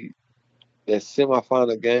played that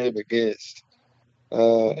semifinal game against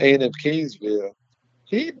A&M Kingsville.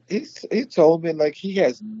 He told me, like, he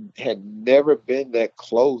had never been that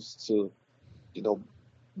close to you know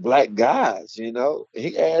black guys.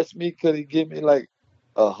 He asked me, could he give me, like,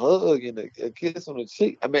 a hug and a kiss on the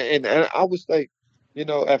cheek. I mean, and I was like,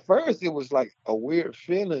 at first it was like a weird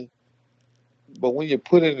feeling, but when you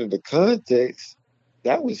put it into context,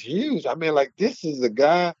 that was huge. I mean, like, this is a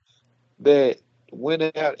guy that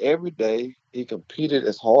went out every day. He competed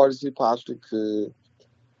as hard as he possibly could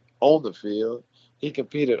on the field. He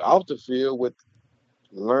competed off the field with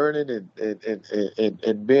learning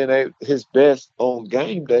and being his best on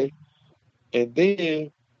game day. And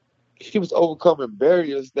then he was overcoming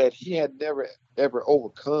barriers that he had never ever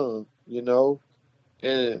overcome,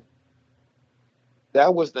 and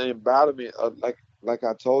that was the embodiment of, like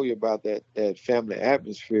I told you about that family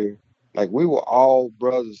atmosphere. Like, we were all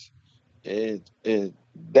brothers, and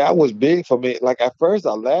that was big for me. Like, at first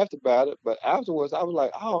I laughed about it, but afterwards I was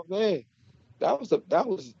like, oh man, that was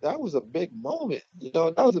a big moment.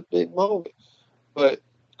 That was a big moment. But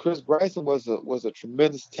Chris Bryson was a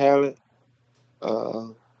tremendous talent. Uh,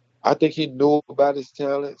 I think he knew about his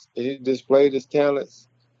talents and he displayed his talents.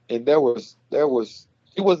 And he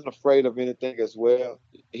wasn't afraid of anything as well.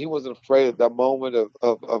 He wasn't afraid of that moment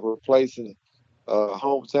of replacing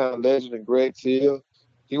hometown legend and Greg Till.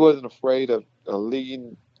 He wasn't afraid of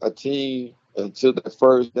leading a team to the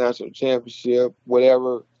first national championship.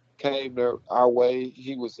 Whatever came our way,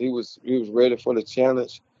 he was ready for the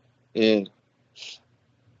challenge, and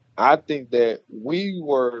I think that we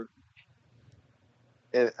were,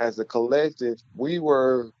 as a collective, we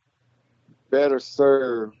were better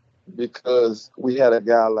served because we had a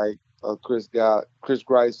guy like Chris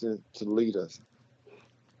Gryson to lead us.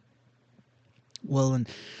 Well, and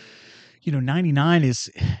 99 is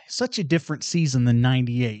such a different season than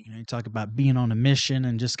 98. You talk about being on a mission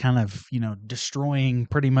and just kind of, destroying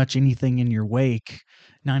pretty much anything in your wake.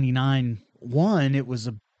 99 one, it was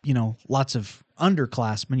lots of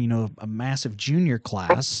underclassmen, a massive junior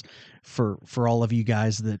class for all of you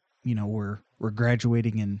guys that, were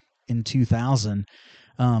graduating in 2000.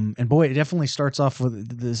 And boy, it definitely starts off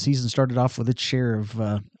with the season started off with its share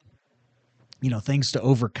of, things to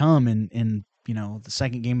overcome. And the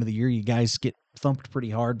second game of the year, you guys get thumped pretty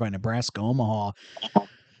hard by Nebraska Omaha.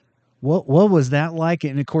 What was that like?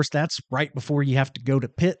 And of course, that's right before you have to go to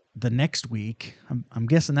Pitt the next week. I'm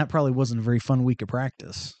guessing that probably wasn't a very fun week of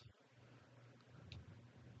practice.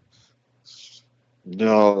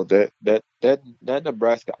 No, that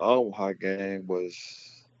Nebraska Omaha game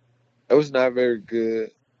was not very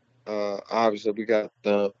good. Obviously, we got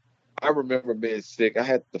thumped. I remember being sick. I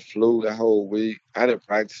had the flu that whole week. I didn't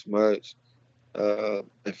practice much.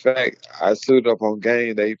 In fact, I suited up on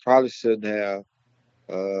game day. Probably shouldn't have.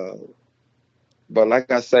 Uh, but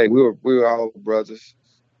like I say, we were all brothers,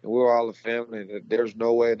 and we were all a family. And there's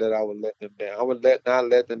no way that I would let them down. I would not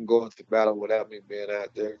let them go into battle without me being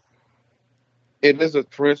out there. It is a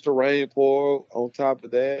torrential rainfall on top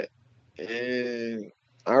of that, and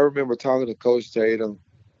I remember talking to Coach Tatum,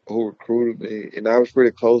 who recruited me, and I was pretty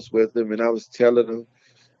close with him, and I was telling him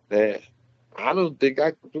that I don't think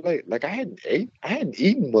I could play. Like I hadn't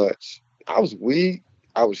eaten much. I was weak.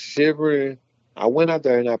 I was shivering. I went out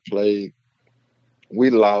there and I played. We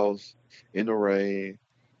lost in the rain,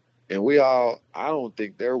 and we all. I don't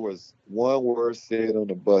think there was one word said on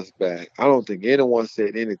the bus back. I don't think anyone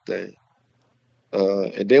said anything.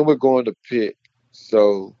 And then we're going to Pitt.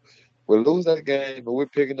 So we lose that game, and we're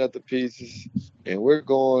picking up the pieces, and we're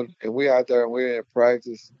going, and we're out there, and we're in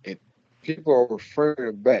practice, and people are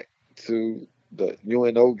referring back to the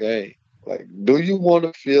UNO game. Like, do you want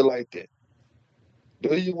to feel like that?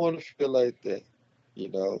 Do you want to feel like that? You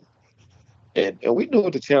know, and we knew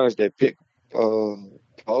the challenge that Pitt uh,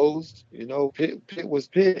 posed. Pitt was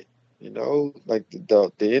Pitt. Like the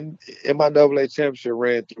MIAA championship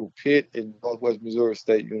ran through Pitt and Northwest Missouri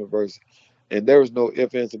State University, and there was no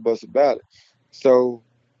ifs, ands, or buts about it. So,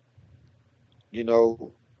 you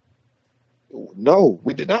know, no,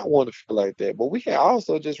 we did not want to feel like that. But we had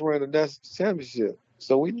also just ran a national championship,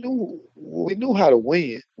 so we knew how to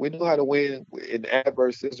win. We knew how to win in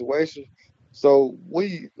adverse situations. So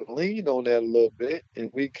we leaned on that a little bit, and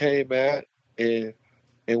we came out and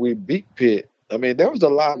we beat Pitt. I mean, there was a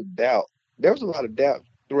lot of doubt. There was a lot of doubt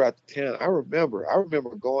throughout the town. I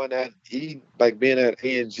remember going out and eating, like being at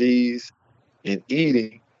A&G's and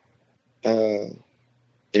eating, uh,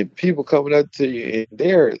 and people coming up to you, and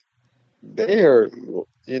they're,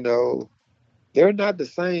 you know, they're not the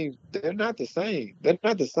same. They're not the same. They're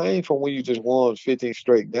not the same from when you just won 15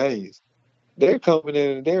 straight games. They're coming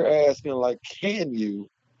in and they're asking like, can you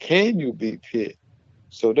beat Pitt?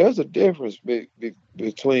 So there's a difference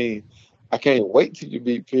between I can't wait till you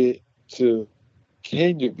beat Pitt to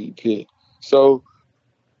can you beat Pitt. So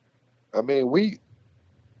I mean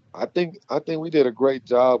I think we did a great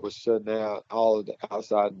job of shutting out all of the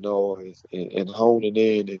outside noise and honing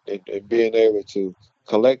in and being able to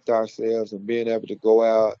collect ourselves and being able to go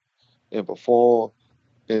out and perform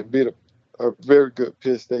and beat a very good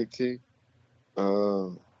Pitt State team.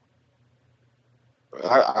 Um,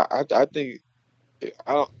 I think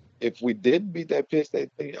I don't, if we didn't beat that Pitt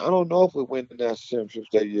State team, I don't know if we win the national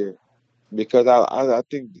championship that year because I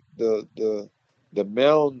think the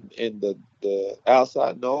mountain and the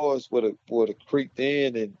outside noise would have creeped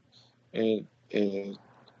in and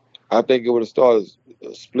I think it would have started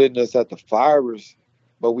splitting us at the fibers,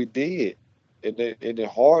 but we did, and it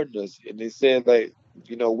hardened us. And they said like,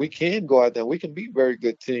 we can go out there, we can beat very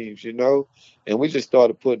good teams, and we just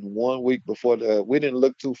started putting 1 week before we didn't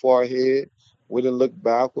look too far ahead, we didn't look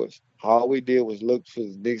backwards. All we did was look for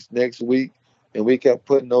the next week, and we kept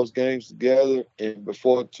putting those games together. And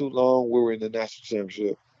before too long, we were in the national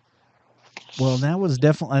championship. Well, that was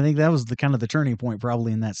definitely, I think that was the kind of the turning point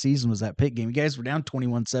probably in that season was that Pitt game. You guys were down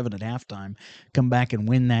 21-7 at halftime, come back and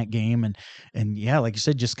win that game. And yeah, like you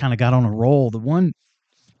said, just kind of got on a roll. The one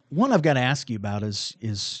I've got to ask you about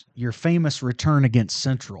is your famous return against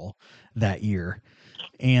Central that year.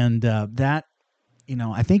 And that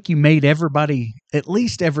I think you made everybody, at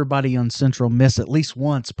least everybody on Central, miss at least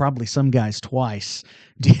once, probably some guys twice.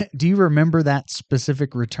 Do you remember that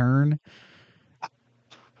specific return?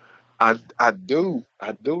 I do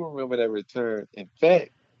remember that return. In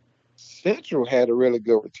fact, Central had a really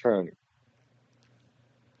good returner,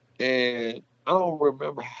 and I don't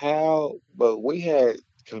remember how, but we had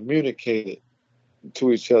communicated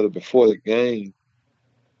to each other before the game,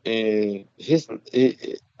 and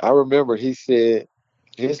I remember he said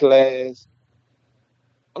his last.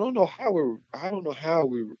 I don't know how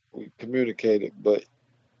we communicated, but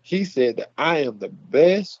he said that I am the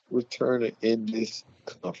best returner in this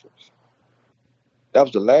conference. That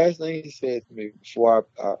was the last thing he said to me before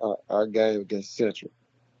our game against Central.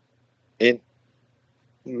 And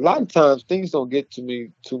a lot of times things don't get to me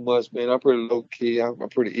too much, man. I'm pretty low key. I'm a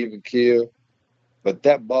pretty even keel, but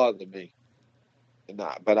that bothered me.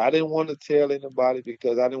 But I didn't want to tell anybody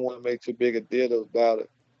because I didn't want to make too big a deal about it.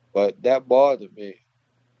 But that bothered me,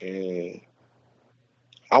 and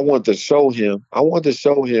I wanted to show him. I wanted to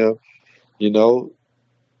show him, you know,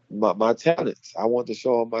 my talents. I wanted to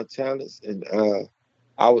show him my talents, and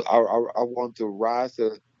I want to rise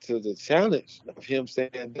to the challenge of him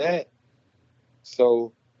saying that.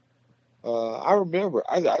 So I remember,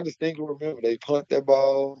 I distinctly remember they punt that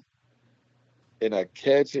ball and I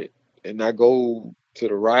catch it and I go to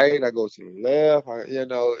the right, I go to the left.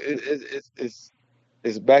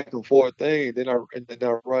 It's back and forth thing. Then I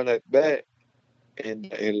run it back and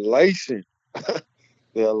the elation, the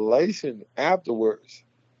elation afterwards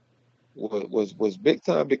was big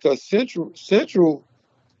time because Central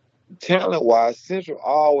talent wise, Central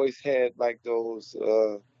always had like those.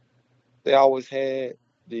 They always had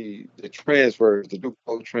the transfers, the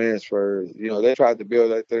JUCO transfers. They tried to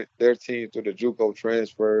build their team through the JUCO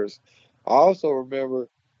transfers. I also remember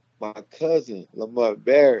my cousin Lamont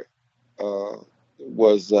Barrett uh,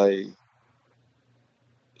 was a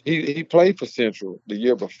he played for Central the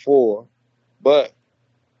year before, but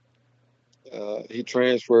he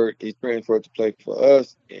transferred to play for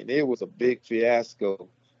us, and it was a big fiasco.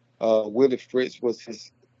 Willie Fritz was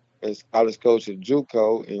his college coach at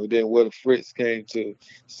JUCO, and then Willie Fritz came to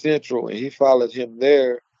Central, and he followed him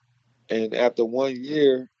there. And after 1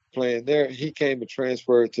 year playing there, he came to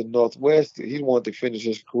transfer to Northwest. He wanted to finish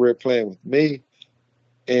his career playing with me,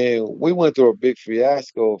 and we went through a big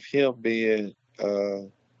fiasco of him being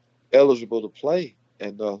eligible to play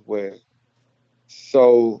at Northwest.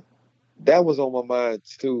 So that was on my mind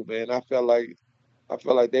too, man. I felt like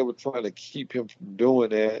they were trying to keep him from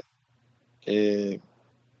doing that, and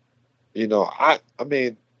I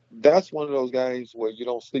mean, that's one of those games where you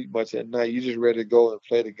don't sleep much at night. You just ready to go and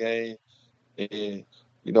play the game, and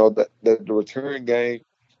the return game.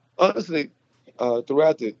 Honestly,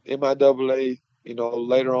 throughout the MIAA,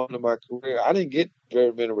 later on in my career, I didn't get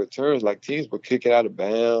very many returns. Like teams would kick it out of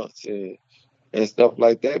bounds and stuff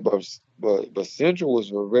like that. But Central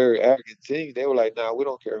was a very arrogant team. They were like, "Nah, we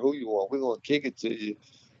don't care who you are. We're gonna kick it to you."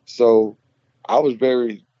 So I was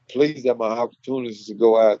very pleased at my opportunities to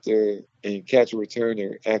go out there and catch a return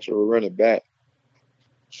and actually run it back.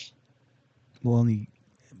 Well,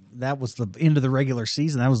 that was the end of the regular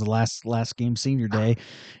season. That was the last game, senior day,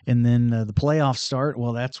 and then the playoffs start.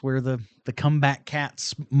 Well, that's where the comeback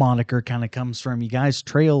cats moniker kind of comes from. You guys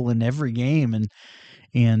trail in every game,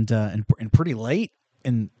 and pretty late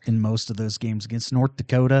in most of those games against North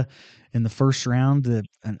Dakota in the first round.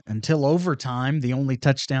 Until overtime, the only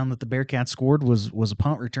touchdown that the Bearcats scored was a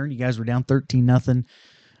punt return. You guys were down 13-0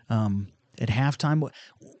 at halftime.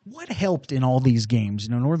 What helped in all these games?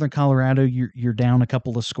 Northern Colorado, you're down a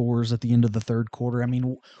couple of scores at the end of the third quarter. I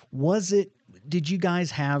mean, was it? Did you guys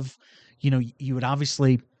have? You would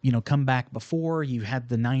obviously come back before you had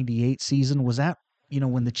the '98 season. Was that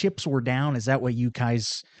when the chips were down? Is that what you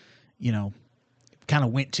guys you know kind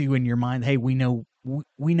of went to in your mind? Hey, we know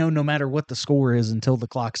no matter what the score is until the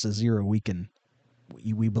clock says zero, we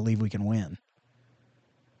believe we can win.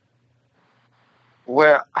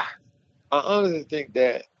 Well, I honestly think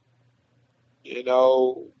that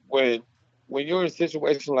when you're in a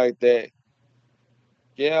situation like that,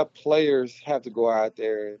 yeah, players have to go out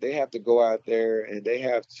there. They have to go out there and they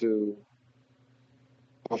have to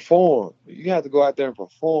perform. You have to go out there and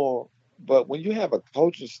perform. But when you have a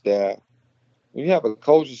coaching staff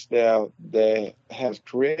that has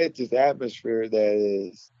created this atmosphere that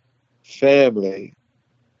is family,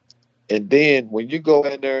 and then when you go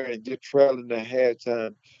in there and you're trailing at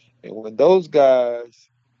halftime, and when those guys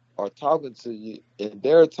are talking to you and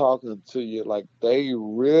they're talking to you like they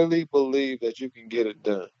really believe that you can get it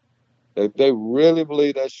done. They really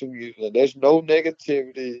believe that there's no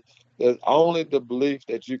negativity. There's only the belief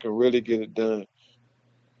that you can really get it done.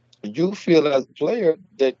 you feel as a player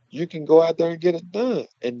that you can go out there and get it done.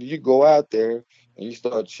 And you go out there and you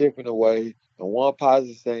start chipping away, and one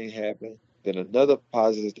positive thing happen, then another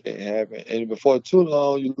positive thing happen, and before too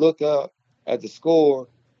long, you look up at the score,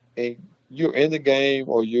 and you're in the game,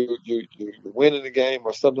 or you're winning the game,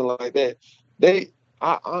 or something like that. They,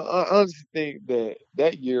 I honestly think that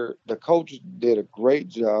that year the coaches did a great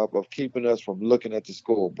job of keeping us from looking at the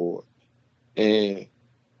scoreboard. And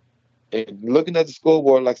looking at the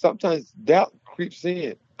scoreboard, like sometimes doubt creeps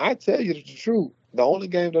in. I tell you the truth. The only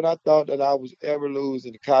game that I thought that I was ever lose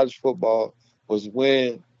in college football was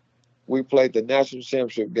when we played the national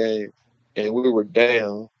championship game and we were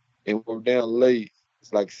down and we were down late.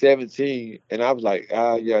 It's like 17. And I was like,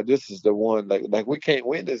 yeah, this is the one. Like we can't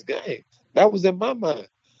win this game. That was in my mind.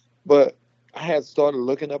 But I had started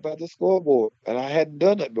looking up at the scoreboard, and I hadn't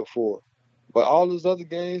done that before. But all those other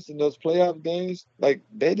games and those playoff games, like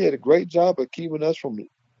they did a great job of keeping us from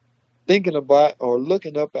thinking about or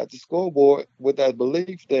looking up at the scoreboard with that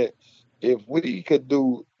belief that if we could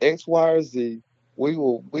do X, Y, or Z, we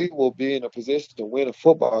will be in a position to win a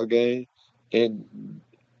football game. And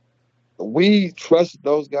we trusted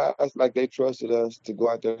those guys like they trusted us to go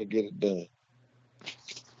out there and get it done.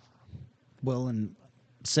 Well, in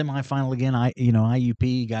semifinal again,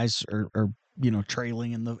 IUP guys are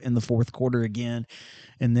trailing in the fourth quarter again,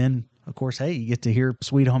 and then of course, hey, you get to hear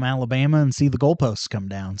Sweet Home Alabama and see the goalposts come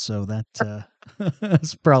down. So that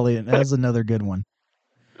that's another good one.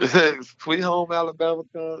 Sweet Home Alabama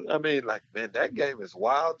comes. I mean, like, man, that game is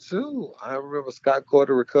wild too. I remember Scott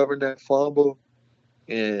Carter recovering that fumble,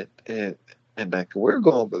 and and and like we're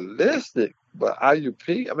going ballistic. But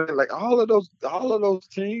IUP, I mean, like all of those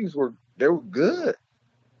teams were good.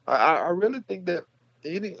 I really think that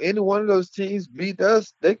any one of those teams beat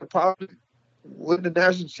us, they could probably win the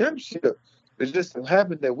national championship. It just so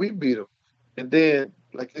happened that we beat them. And then,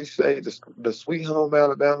 like you say, the Sweet Home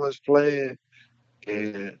Alabama is playing,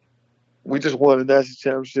 and we just won the national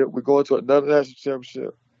championship. We're going to another national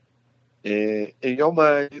championship. And in your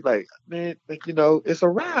mind, you're like, man, like, it's a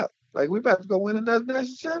wrap. Like, we about to go win another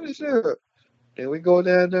national championship. And we go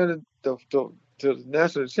down there to the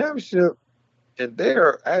national championship, and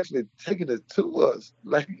they're actually taking it to us.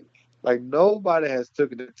 Like nobody has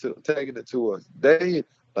taken it to us.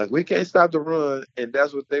 We can't stop the run, and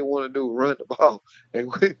that's what they want to do, run the ball.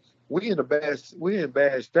 And we in bad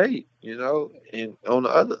state. And on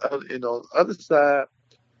the other side,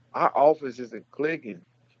 our offense isn't clicking.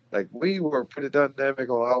 Like we were pretty dynamic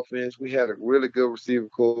on offense. We had a really good receiver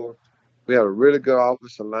core. We had a really good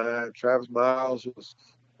offensive line. Travis Miles was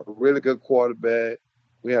a really good quarterback.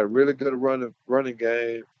 We had a really good running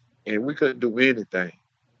game, and we couldn't do anything.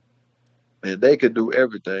 And they could do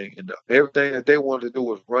everything, and everything that they wanted to do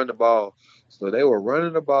was run the ball. So they were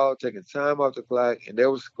running the ball, taking time off the clock, and they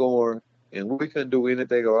were scoring, and we couldn't do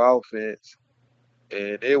anything on offense.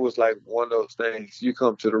 And it was like one of those things you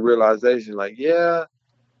come to the realization, like, yeah,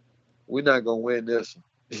 we're not gonna win this,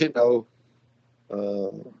 you know.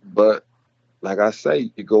 But like I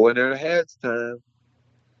say, you go in there at halftime,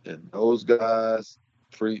 and those guys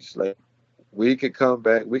preach like we can come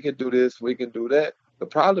back, we can do this, we can do that. The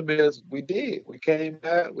problem is we did. We came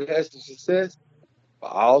back, we had some success, but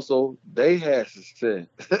also they had success.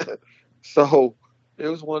 So it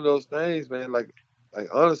was one of those things, man. Like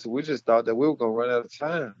honestly, we just thought that we were gonna run out of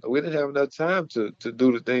time. We didn't have enough time to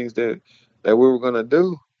do the things that we were gonna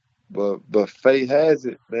do. But fate has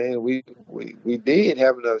it, man. We did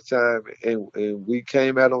have enough time, and we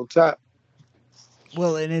came out on top.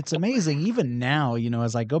 Well, and it's amazing even now,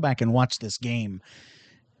 as I go back and watch this game,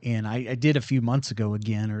 and I did a few months ago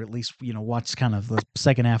again, or at least watch kind of the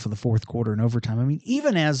second half of the fourth quarter and overtime. I mean,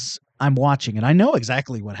 even as I'm watching it, I know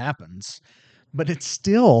exactly what happens, but it's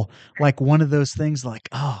still like one of those things like,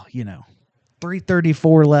 oh,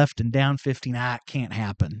 3:34 left and down 15. It can't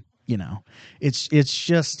happen. It's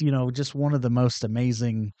just one of the most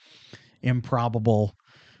amazing, improbable,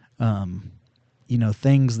 um,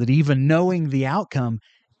 things that even knowing the outcome,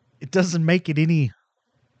 it doesn't make it any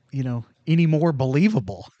more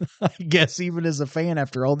believable. I guess even as a fan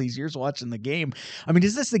after all these years watching the game. I mean,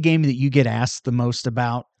 is this the game that you get asked the most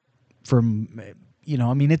about from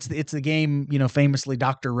I mean, it's the game, famously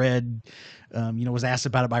Dr. Red, was asked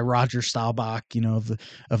about it by Roger Staubach,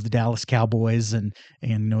 of the Dallas Cowboys, and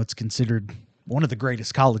it's considered one of the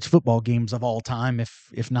greatest college football games of all time,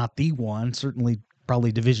 if not the one, certainly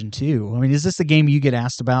probably Division II. I mean, is this the game you get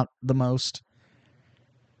asked about the most?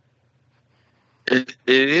 It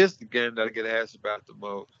is the game that I get asked about the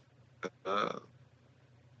most. Uh,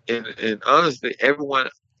 and honestly, everyone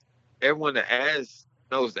that asks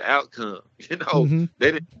knows the outcome. Mm-hmm.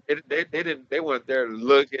 They weren't there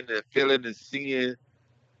looking and feeling and seeing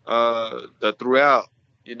the throughout,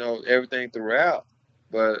 everything throughout.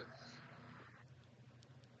 But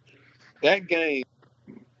that game,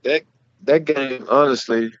 that that game,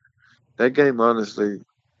 honestly, that game, honestly,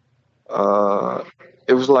 uh,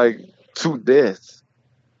 it was like two deaths.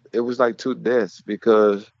 It was like two deaths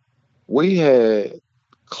because we had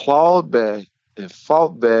clawed back and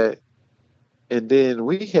fought back, and then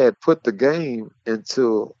we had put the game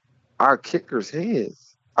into our kicker's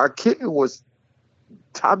hands. Our kicker was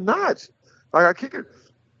top notch. Like our kicker,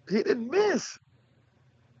 he didn't miss,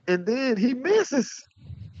 and then he misses.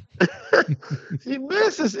 He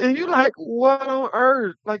misses, and you like, what on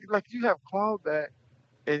earth? Like you have clawed back,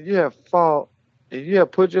 and you have fought, and you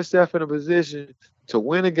have put yourself in a position to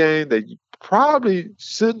win a game that you probably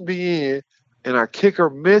shouldn't be in, and our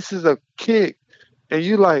kicker misses a kick, and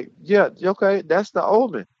you like, yeah, okay, that's the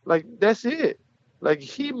omen. Like that's it. Like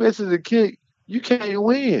he misses a kick, you can't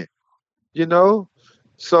win. You know,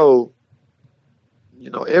 so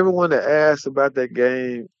everyone that asks about that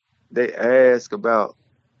game, they ask about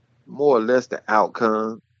more or less the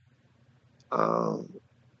outcome. Um,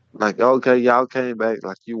 like, okay, y'all came back,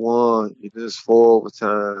 like you won, you did this 4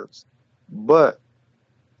 overtimes. But,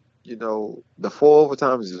 the 4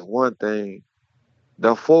 overtimes is one thing.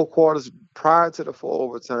 The 4 quarters prior to the 4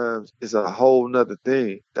 overtimes is a whole nother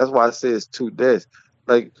thing. That's why I say it's two deaths.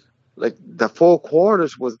 Like, like the 4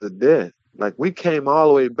 quarters was the death. Like we came all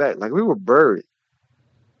the way back. Like we were buried.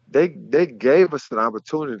 They gave us an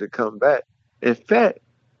opportunity to come back. In fact,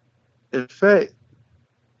 in fact,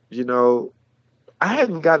 you know, I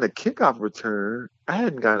hadn't gotten a kickoff return. I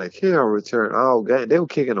hadn't gotten a kickoff return all game. They were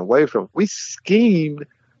kicking away from. We schemed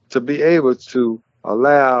to be able to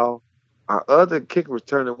allow our other kick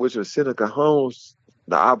returner, which was Seneca Holmes,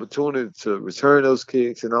 the opportunity to return those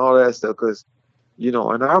kicks and all that stuff. Because, in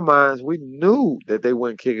our minds, we knew that they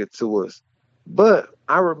wouldn't kick it to us. But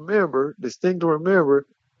I remember, distinctly remember,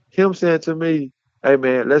 him saying to me, "Hey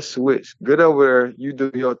man, let's switch. Get over there. You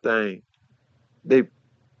do your thing." They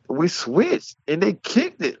we switched and they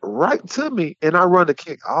kicked it right to me, and I run the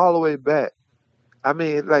kick all the way back. I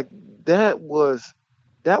mean, like that was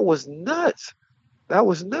that was nuts. That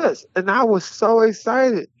was nuts, and I was so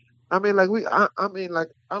excited. I mean, like I mean, like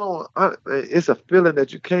I don't. It's a feeling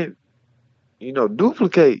that you can't,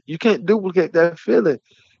 duplicate. You can't duplicate that feeling.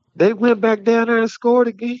 They went back down there and scored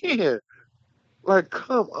again. Like,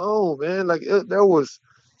 come on, man! Like there was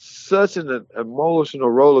such an emotional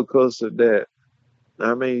roller coaster that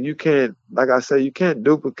I mean, you can't, like I say, you can't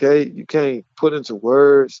duplicate, you can't put into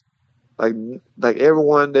words. Like, like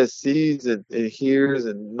everyone that sees and hears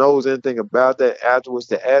and knows anything about that afterwards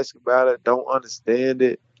to ask about it, don't understand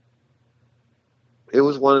it. It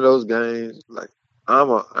was one of those games. Like,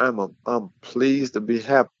 I'm pleased to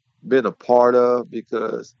have been a part of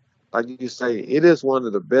because, like you say, it is one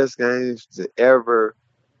of the best games to ever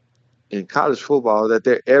in college football that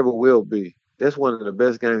there ever will be. That's one of the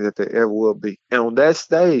best games that there ever will be. And on that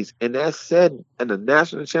stage, in that setting, in the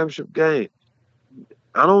national championship game,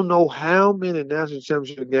 I don't know how many national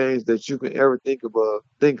championship games that you can ever think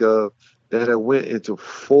of that have went into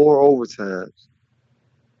 4 overtimes.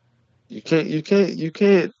 You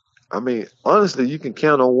can't. I mean, honestly, you can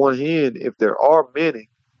count on one hand if there are many,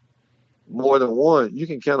 more than one. You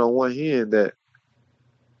can count on one hand that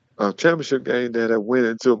a championship game that have went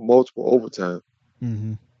into multiple overtime.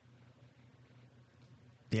 Mm-hmm.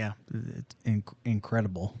 Yeah, it's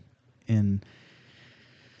incredible. And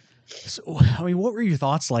so, I mean, what were your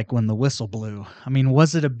thoughts like when the whistle blew? I mean,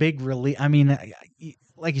 was it a big relief? I mean,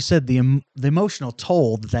 like you said, the emotional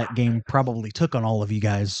toll that game probably took on all of you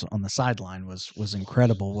guys on the sideline was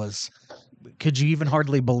incredible. Could you even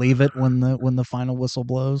hardly believe it when the final whistle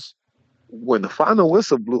blows? When the final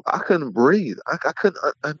whistle blew, I couldn't breathe. I couldn't.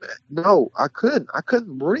 No, I couldn't. I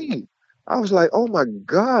couldn't breathe. I was like, "Oh my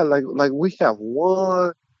God!" Like we have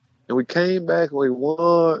won, and we came back and we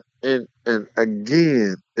won, and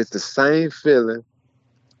again, it's the same feeling.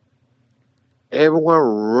 Everyone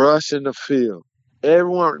rushing the field.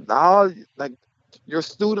 Everyone, all like your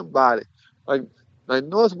student body, like like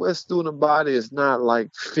Northwest student body is not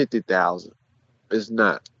like 50,000. It's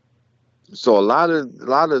not. So a lot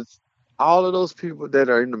of all of those people that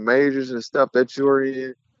are in the majors and stuff that you're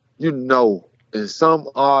in, in some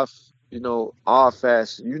off, odd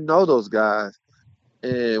fashion, those guys,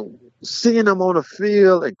 and seeing them on the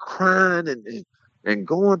field and crying and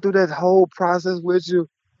going through that whole process with you,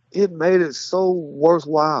 it made it so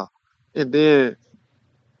worthwhile. And then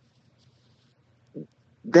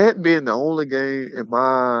that being the only game in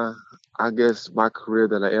my, I guess, my career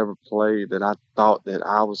that I ever played that I thought that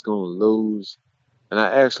I was going to lose, and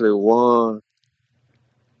I actually won.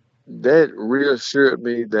 That reassured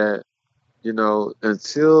me that,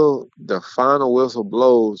 until the final whistle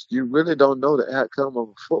blows, you really don't know the outcome of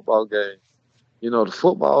a football game. The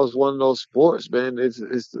football is one of those sports, man. It's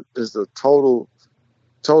the total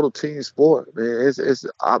team sport, man. It's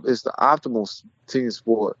the optimal team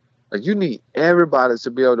sport. Like, you need everybody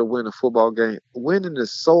to be able to win a football game. Winning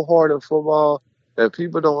is so hard in football that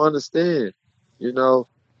people don't understand, you know.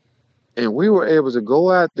 And we were able to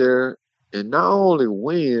go out there and not only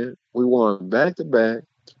win, we won back to back.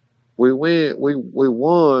 We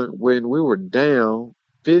won when we were down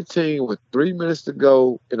 15 with 3 minutes to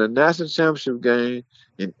go in a national championship game,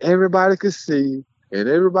 and everybody could see, and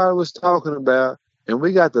everybody was talking about, and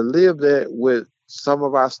we got to live that with some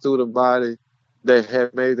of our student body that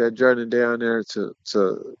had made that journey down there to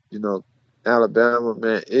Alabama.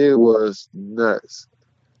 Man, it was nuts.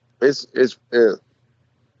 It's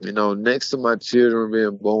next to my children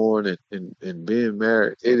being born and being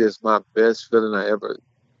married, it is my best feeling I ever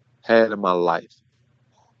had in my life.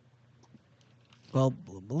 Well,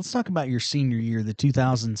 let's talk about your senior year, the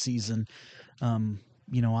 2000 season. Um,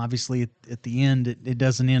 obviously at the end, it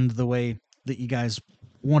doesn't end the way that you guys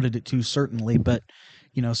wanted it to, certainly, but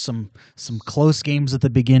some close games at the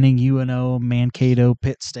beginning. UNO, Mankato,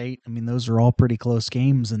 Pitt State. I mean, those are all pretty close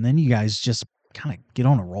games, and then you guys just kind of get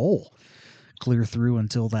on a roll, clear through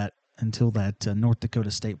until that North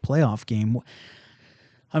Dakota State playoff game.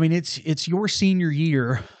 I mean, it's your senior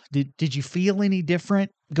year. Did you feel any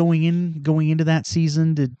different going into that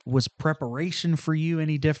season? Was preparation for you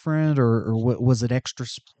any different, or was it extra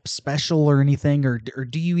special or anything, or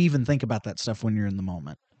do you even think about that stuff when you're in the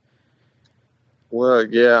moment? Well,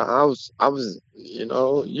 yeah, I was,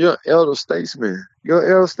 you're an elder statesman. You're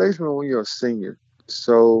an elder statesman when you're a senior.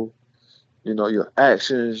 So, your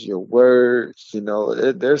actions, your words,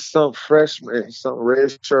 there's some freshman, some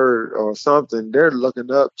red shirt or something, they're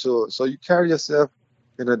looking up to it. So you carry yourself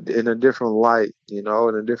in a different light, in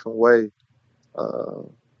a different way. Uh,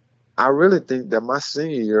 I really think that my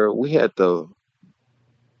senior year, we had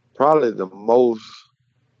probably the most,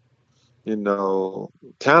 you know,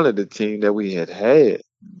 talented team that we had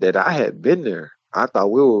that I had been there. I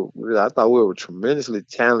thought we were tremendously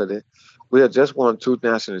talented. We had just won two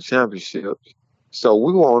national championships, so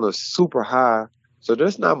we were on a super high. So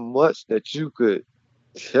there's not much that you could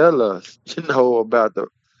tell us, about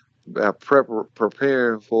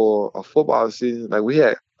preparing for a football season. Like, we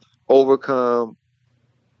had overcome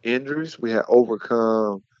injuries, we had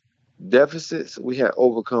overcome deficits, we had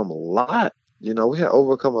overcome a lot. We had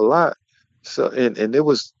overcome a lot. So, and it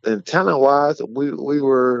was, and talent wise, we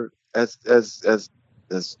were as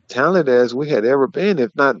talented as we had ever been,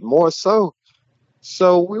 if not more so.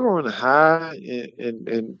 So we were on a high,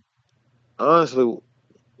 and honestly,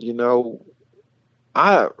 you know,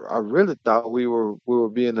 I really thought we were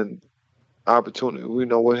being an opportunity. We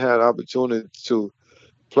had opportunity to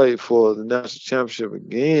play for the national championship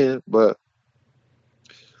again, but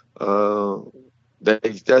uh,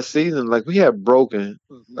 that season, like, we had broken,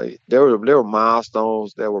 like, there were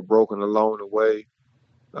milestones that were broken along the way,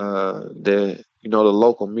 that the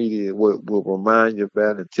local media would remind you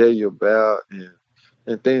about and tell you about,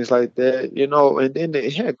 and things like that, and then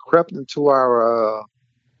it had crept into our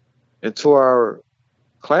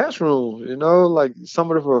classroom, like,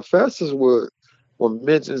 some of the professors would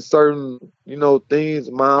mention certain,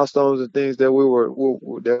 things, milestones, and things that we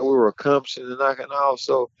were accomplishing and knocking off.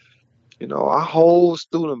 So, our whole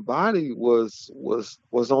student body was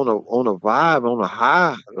on a vibe, on a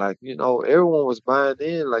high. Like, everyone was buying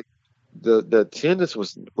in. Like, the attendance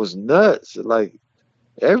was nuts. Like,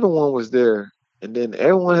 everyone was there, and then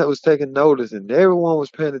everyone was taking notice, and everyone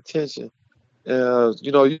was paying attention. You're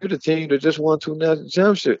the team that just won two national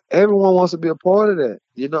championships. Everyone wants to be a part of that.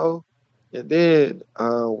 And then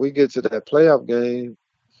we get to that playoff game,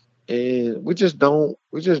 and we just don't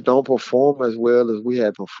perform as well as we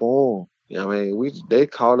had performed. I mean, they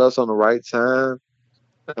caught us on the right time.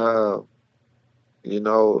 Uh,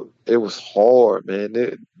 it was hard,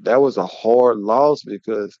 man. That was a hard loss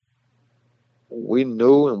because we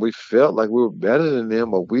knew and we felt like we were better than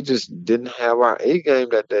them, but we just didn't have our A game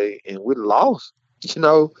that day, and we lost. You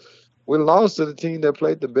know, we lost to the team that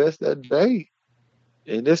played the best that day,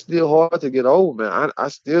 and it's still hard to get over, man. I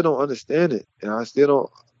still don't understand it, and I still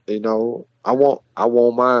don't. I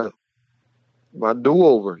want my do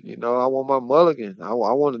over. I want my mulligan. I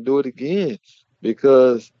want to do it again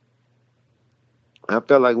because I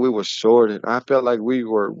felt like we were shorted. I felt like we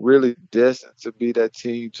were really destined to be that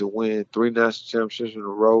team to win three national championships in a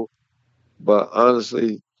row. But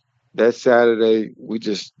honestly, that Saturday we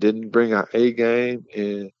just didn't bring our A game,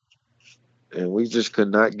 and we just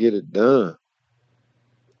could not get it done.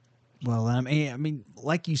 Well, I mean,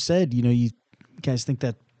 like you said, you guys think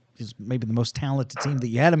that is maybe the most talented team that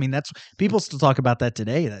you had. I mean, that's people still talk about that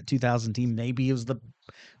today. That 2000 team maybe it was the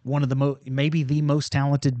one of the maybe the most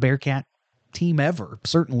talented Bearcat team ever.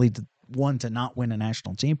 Certainly the one to not win a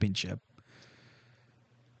national championship.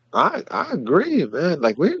 I agree, man.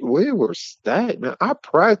 Like we were stacked, man. Our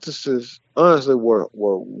practices honestly were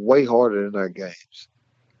way harder than our games.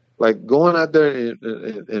 Like going out there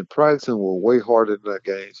and practicing were way harder than our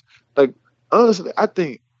games. Like honestly, I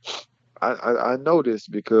think I know this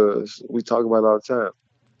because we talk about it all the time.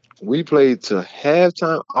 We played to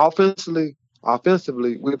halftime offensively,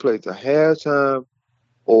 we played to halftime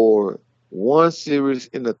or one series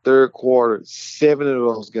in the third quarter, seven of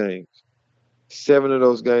those games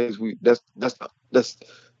we that's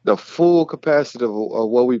the full capacity of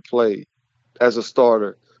what we played as a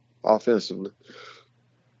starter offensively.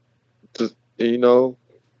 You know,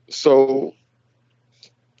 so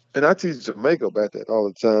and I teach Jamaica about that all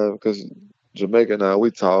the time because Jamaica and I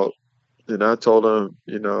we talk. And I told him,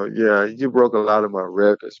 yeah, you broke a lot of my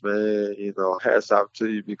records, man. Hats off to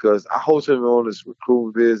you because I hosted him on this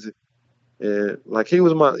recruiting visit, and like he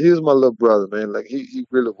was my little brother, man. Like he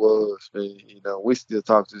really was, man. We still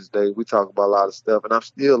talk to this day. We talk about a lot of stuff, and I'm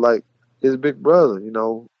still like his big brother.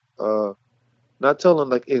 Uh, and I told him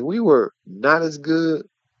like if we were not as good,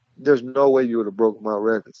 there's no way you would have broke my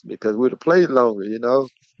records because we'd have played longer.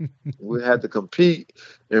 We had to compete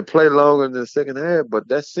and play longer in the second half. But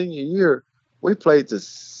that senior year, we played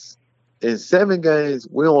in 7 games.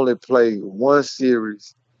 We only played one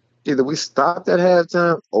series. Either we stopped at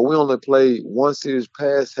halftime or we only played one series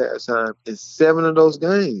past halftime in 7 of those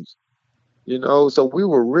games. So we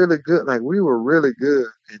were really good. Like we were really good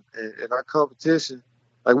in our competition.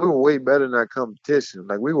 Like we were way better than our competition.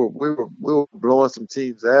 Like we were blowing some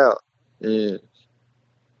teams out, and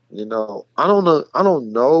I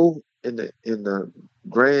don't know in the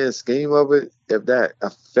grand scheme of it if that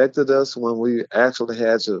affected us when we actually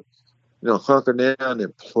had to, hunker down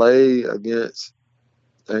and play against,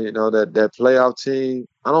 that playoff team.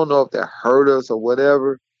 I don't know if that hurt us or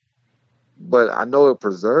whatever, but I know it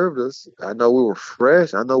preserved us. I know we were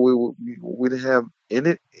fresh. I know we didn't have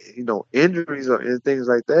any, injuries or any things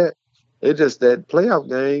like that. It just that playoff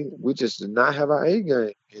game, we just did not have our A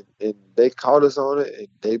game, and they caught us on it, and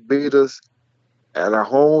they beat us at our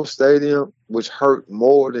home stadium, which hurt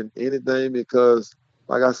more than anything because,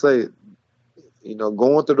 like I say,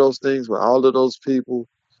 going through those things with all of those people,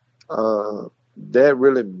 uh, that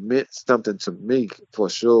really meant something to me for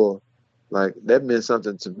sure. Like that meant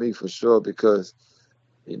something to me for sure because,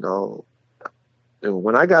 you know, and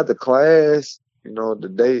when I got to class,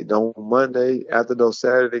 on Monday after those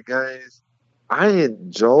Saturday games, I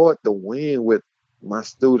enjoyed the win with my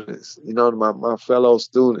students, my fellow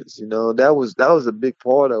students. That was a big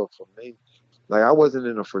part of it for me. Like I wasn't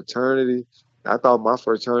in a fraternity. I thought my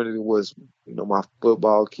fraternity was, my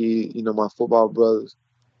football kid, my football brothers.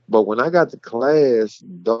 But when I got to class,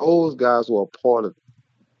 those guys were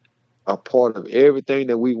a part of everything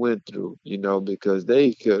that we went through, because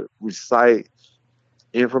they could recite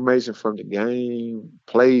information from the game,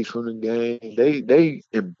 plays from the game. They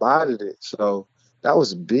embodied it. So that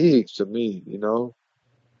was big to me.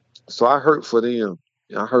 So I hurt for them.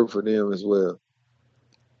 I hurt for them as well.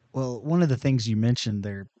 Well, one of the things you mentioned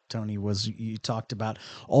there, Tony, was you talked about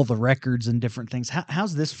all the records and different things.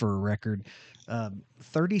 How's this for a record?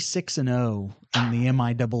 36-0 in the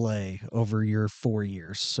MIAA over your 4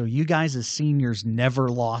 years. So you guys as seniors never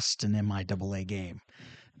lost an MIAA game.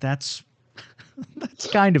 That's that's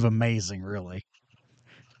kind of amazing, really.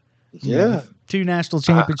 Yeah. 2 national I,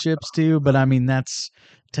 championships too, but I mean that's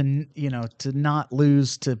to not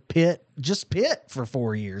lose to Pitt for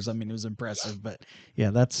 4 years. I mean it was impressive, but yeah,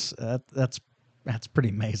 that's pretty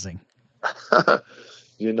amazing.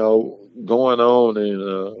 going on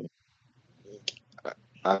and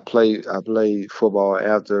I played football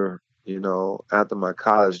after my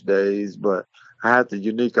college days, but I had the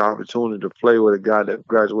unique opportunity to play with a guy that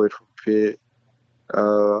graduated from Pitt.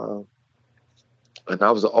 Uh, and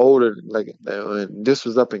I was older, like, and this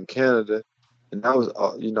was up in Canada, and I was,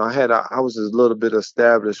 I was a little bit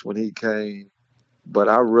established when he came, but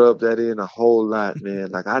I rubbed that in a whole lot,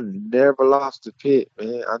 man. Like I never lost a Pitt,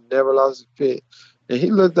 man. I never lost a Pitt, and he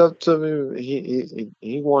looked up to me.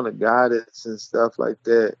 He wanted guidance and stuff like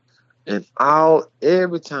that, and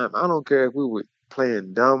every time, I don't care if we were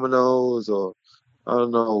playing dominoes or I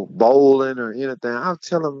don't know bowling or anything. I'll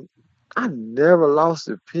tell him I never lost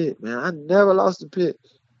a Pitt, man. I never lost a Pitt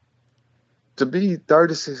to be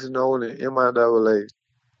 36-0 in the MIAA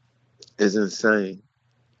is insane.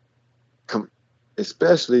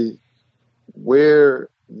 Especially where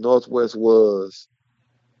Northwest was,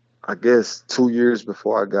 I guess 2 years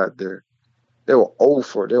before I got there. They were 0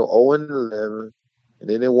 for they were 0 and 11, and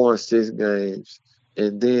then they won 6 games,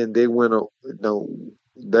 and then they went on.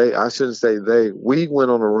 They I shouldn't say they. We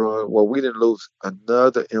went on a run where we didn't lose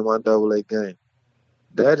another MIAA game.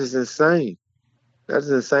 That is insane. That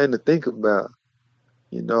is insane to think about.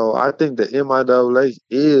 I think the MIAA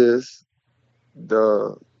is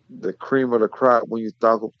the the cream of the crop when you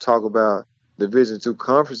talk about Division II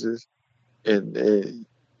conferences, and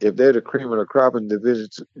if they're the cream of the crop in Division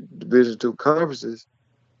II conferences,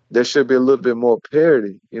 there should be a little bit more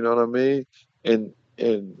parity. You know what I mean?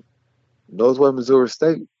 And Northwest Missouri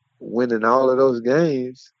State winning all of those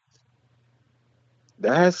games,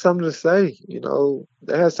 that has something to say.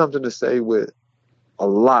 That has something to say with a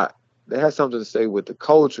lot. That has something to say with the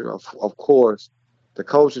culture, of course, the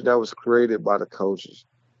culture that was created by the coaches,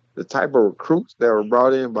 the type of recruits that were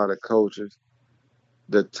brought in by the coaches,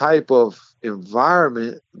 the type of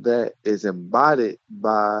environment that is embodied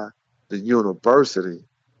by the university,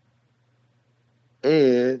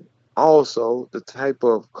 and also the type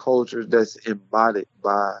of culture that's embodied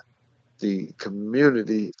by the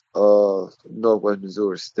community of Northwest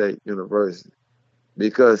Missouri State University.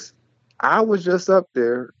 Because I was just up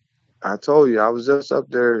there. I told you I was just up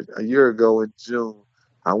there a year ago in June.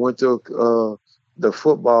 I went to the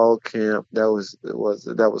football camp that was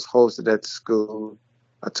hosted at the school.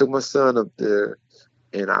 I took my son up there,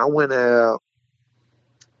 and I went out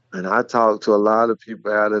and I talked to a lot of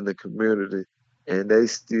people out in the community, and they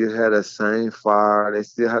still had the same fire. They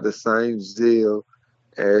still had the same zeal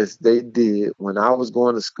as they did when I was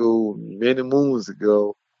going to school many moons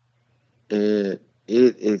ago. And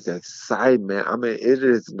it is excitement. I mean, it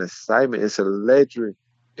is an excitement. It's electric.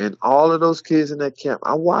 And all of those kids in that camp,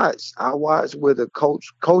 I watched with a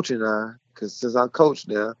coaching eye, because since I coach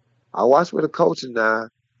now, I watched with a coaching eye.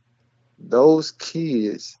 Those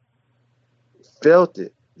kids felt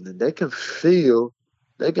it. And they can feel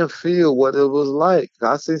what it was like.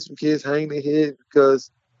 I seen some kids hang their head because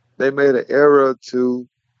they made an error or two,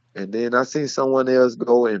 and then I seen someone else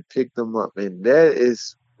go and pick them up. And that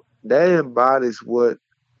embodies what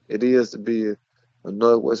it is to be a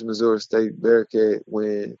Northwest Missouri State Bearcat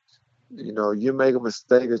when you make a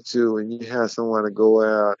mistake or two and you have someone to go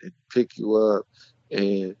out and pick you up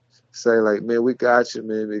and say like, man, we got you,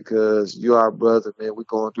 man, because you our brother, man. We're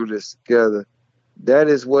going through this together. That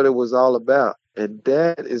is what it was all about. And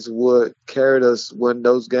that is what carried us when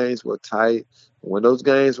those games were tight, when those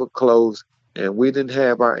games were close, and we didn't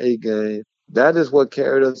have our A game. That is what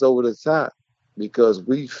carried us over the top because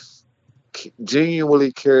we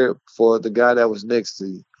genuinely cared for the guy that was next to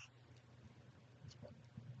you.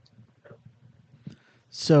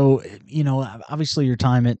 So, obviously your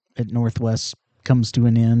time at Northwest comes to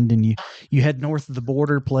an end, and you head north of the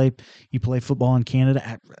border, you play football in Canada,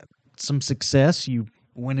 had some success. You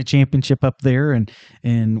win a championship up there, and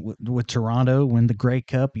with Toronto, win the Grey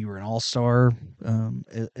Cup. You were an All-Star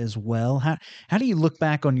as well. How do you look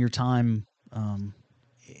back on your time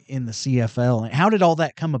in the CFL, and how did all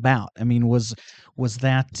that come about? I mean, was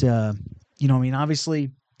that obviously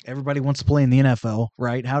everybody wants to play in the NFL,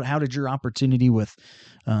 right? How did your opportunity with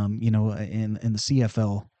in the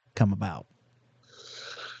CFL come about?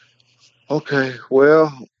 Okay,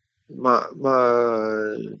 well, my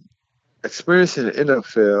experience in the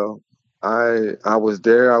NFL, I was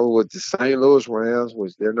there. I was with the St. Louis Rams,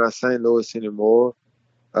 which they're not St. Louis anymore.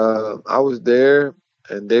 I was there,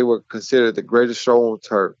 and they were considered the greatest show on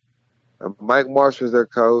turf. Mike Marsh was their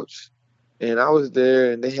coach, and I was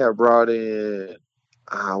there, and they had brought in,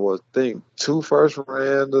 I would think, 2 first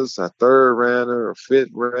rounders, a third rounder, a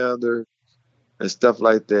fifth rounder, and stuff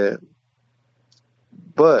like that.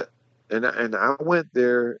 But and I went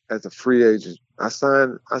there as a free agent. I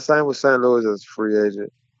signed with St. Louis as a free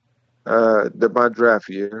agent. My draft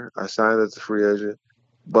year, I signed as a free agent,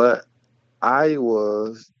 but I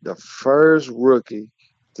was the first rookie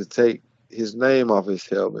to take his name off his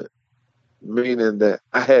helmet, meaning that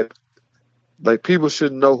I had like people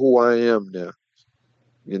should know who I am now.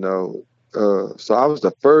 You know, so I was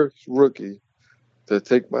the first rookie to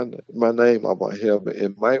take my name off my helmet.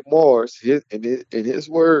 And Mike Morris, in his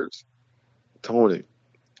words, Tony,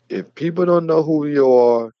 if people don't know who you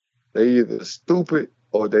are, they either stupid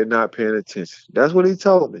or they're not paying attention. That's what he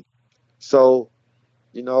told me. So,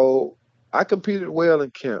 you know, I competed well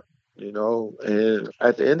in camp, and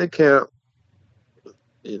at the end of camp,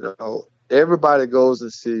 everybody goes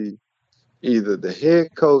and see either the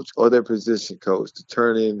head coach or their position coach to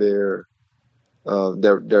turn in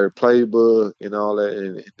their playbook and all that,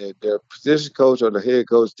 and their position coach or the head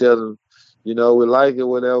coach tell them, we like it,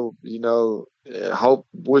 whatever, hope,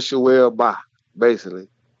 wish you well, bye. Basically,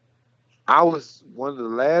 I was one of the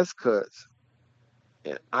last cuts,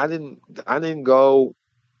 and I didn't go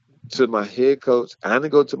to my head coach. I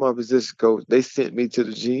didn't go to my position coach. They sent me to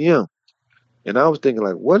the GM, and I was thinking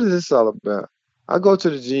like, what is this all about? I go to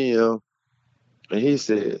the GM, and he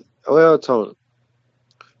said, "Well, Tony,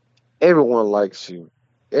 everyone likes you.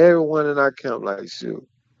 Everyone in our camp likes you.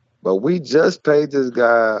 But we just paid this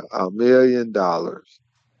guy $1 million.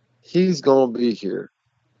 He's gonna be here.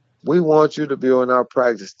 We want you to be on our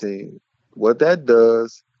practice team. What that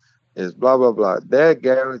does is blah blah blah. That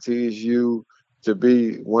guarantees you to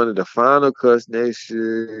be one of the final cuts next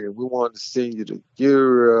year. And we want to send you to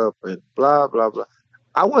Europe and blah blah blah."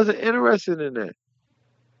 I wasn't interested in that.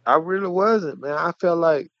 I really wasn't, man. I felt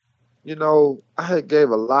like, I had gave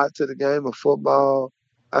a lot to the game of football.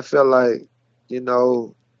 I felt like, you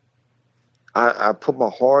know, I put my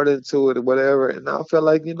heart into it or whatever, and I felt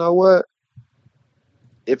like, you know what?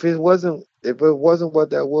 If it wasn't what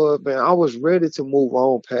that was, man, I was ready to move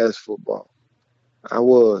on past football. I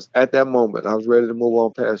was at that moment. I was ready to move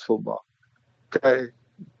on past football. Okay,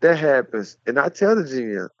 that happens, and I tell the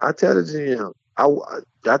GM. I tell the GM.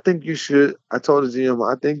 I think you should. I told the GM.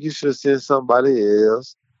 I think you should send somebody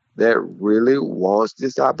else that really wants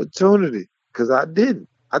this opportunity, because I didn't.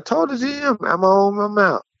 I told the GM. I'm on my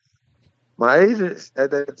mouth. My agents at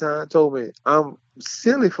that time told me I'm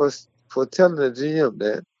silly for telling the GM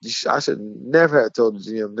that. I should never have told the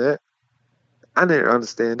GM that. I didn't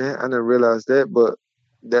understand that. I didn't realize that, but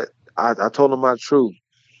that I told him my truth.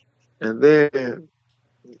 And then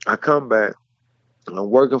I come back and I'm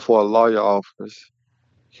working for a lawyer office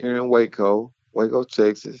here in Waco,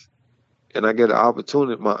 Texas. And I get an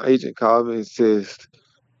opportunity. My agent called me and says,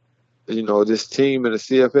 this team in the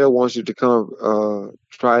CFL wants you to come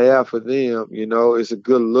try out for them. It's a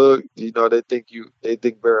good look. They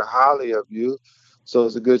think very highly of you. So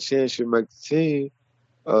it's a good chance you make the team.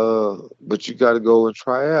 But you got to go and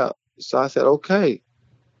try out. So I said, okay,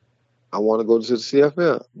 I want to go to the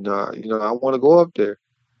CFL. No, I want to go up there.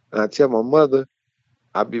 And I tell my mother,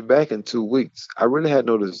 I'll be back in 2 weeks. I really had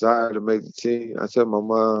no desire to make the team. I tell my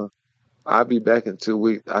mom, I'll be back in 2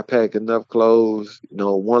 weeks. I pack enough clothes,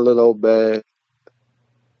 one little old bag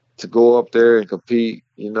to go up there and compete.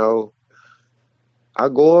 I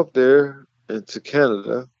go up there into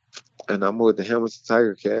Canada, and I'm with the Hamilton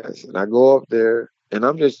Tiger Cats, and I go up there and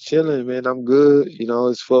I'm just chilling, man. I'm good.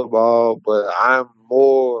 It's football, but I'm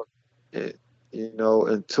more, in,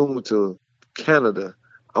 in tune to Canada.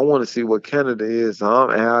 I want to see what Canada is. So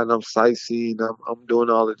I'm out and I'm sightseeing. I'm doing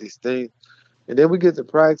all of these things. And then we get to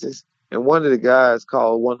practice, and one of the guys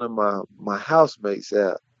called one of my housemates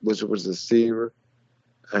out, which was a receiver,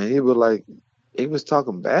 and he was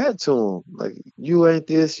talking bad to him, like, you ain't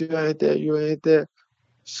this, you ain't that, you ain't that.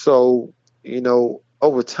 So,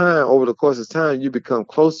 over the course of time, you become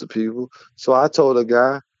close to people. So I told a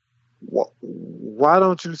guy, why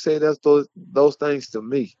don't you say those things to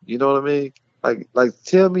me? You know what I mean? Like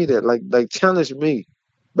tell me that, like challenge me,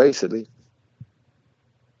 basically.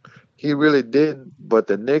 He really didn't. But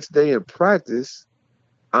the next day in practice,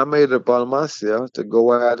 I made it upon myself to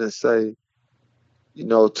go out and say,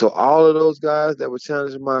 to all of those guys that were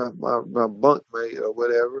challenging my bunkmate or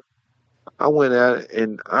whatever, I went out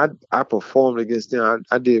and I performed against them.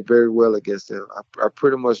 I did very well against them. I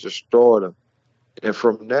pretty much destroyed them. And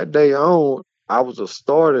from that day on, I was a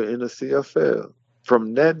starter in the CFL.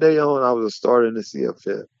 From that day on, I was a starter in the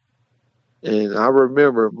CFL. And I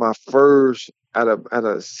remember my first out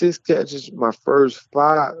of 6 catches, my first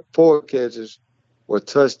 4 catches were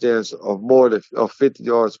touchdowns of more than of 50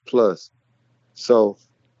 yards plus. So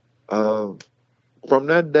um, from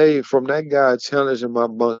that day, from that guy challenging my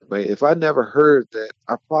bunkmate, if I never heard that,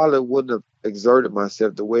 I probably wouldn't have exerted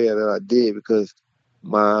myself the way that I did, because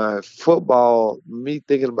me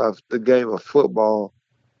thinking about the game of football,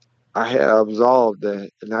 I had absolved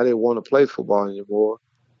that, and I didn't want to play football anymore.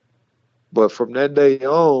 But from that day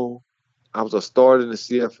on, I was a starter in the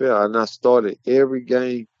CFL, and I started every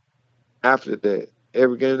game after that.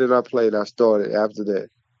 Every game that I played, I started after that.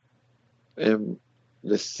 And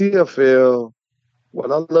the CFL,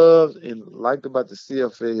 what I loved and liked about the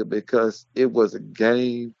CFL, because it was a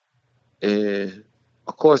game, and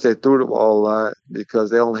of course they threw the ball a lot because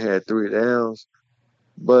they only had 3 downs,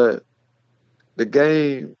 but the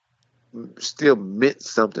game still meant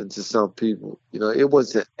something to some people. It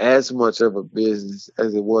wasn't as much of a business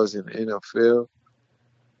as it was in the NFL.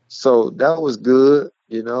 So that was good.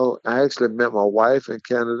 I actually met my wife in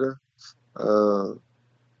Canada. Uh,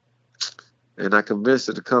 and I convinced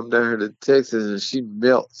her to come down here to Texas, and she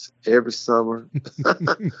melts every summer.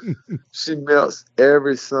 She melts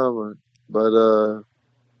every summer. But the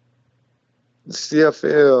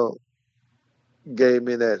CFL gave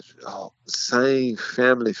me that same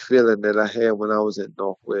family feeling that I had when I was at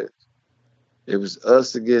Northwest. It was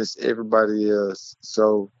us against everybody else.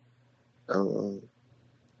 So uh,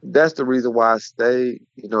 that's the reason why I stayed.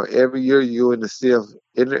 You know, every year you in the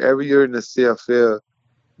every year in the CFL,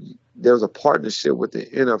 there was a partnership with the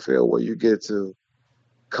NFL where you get to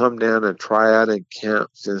come down and try out in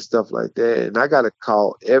camps and stuff like that. And I got a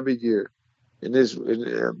call every year.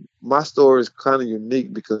 My story is kind of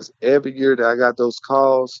unique because every year that I got those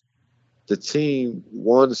calls, the team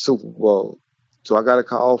won the Super Bowl. So I got a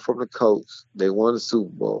call from the coach. They won the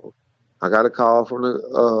Super Bowl. I got a call from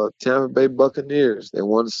the Tampa Bay Buccaneers. They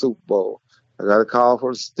won the Super Bowl. I got a call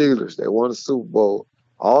from the Steelers. They won the Super Bowl.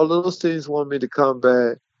 All those teams want me to come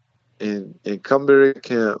back and come to their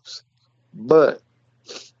camps. But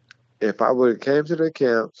if I would have came to their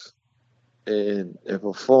camps and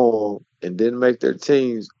performed and didn't make their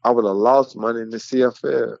teams, I would have lost money in the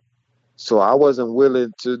CFL. So I wasn't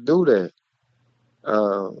willing to do that.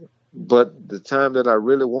 Uh, but the time that I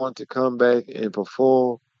really wanted to come back and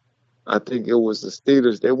perform, I think it was the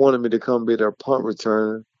Steelers. They wanted me to come be their punt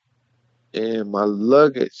returner. And my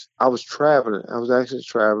luggage, I was traveling. I was actually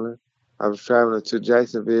traveling. I was traveling to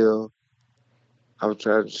Jacksonville. I was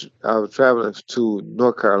traveling to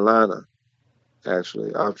North Carolina,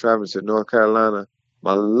 actually. I was traveling to North Carolina.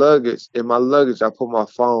 In my luggage, I put my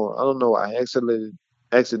phone. I don't know. I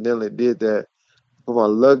accidentally did that. Put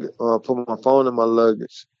my phone in my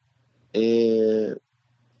luggage, and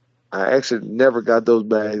I actually never got those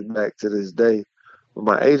bags back to this day. But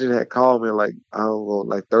my agent had called me like, I don't know,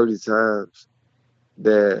 like 30 times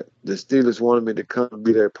that the Steelers wanted me to come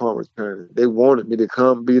be their punt returner. They wanted me to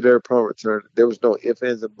come be their punt returner. There was no ifs,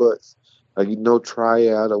 ands, and buts. Like,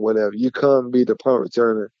 tryout or whatever. You come be the punt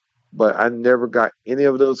returner. But I never got any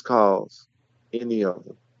of those calls, any of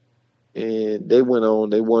them. And they went on,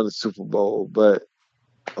 they won the Super Bowl. But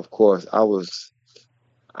of course, I was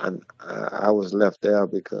left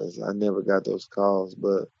out because I never got those calls.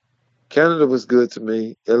 But Canada was good to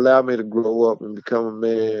me. It allowed me to grow up and become a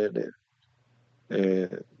man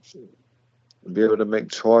and be able to make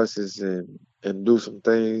choices and do some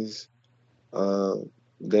things uh,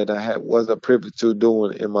 that I wasn't privy to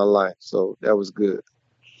doing in my life. So that was good.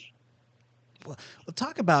 Well,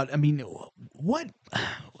 talk about. I mean, what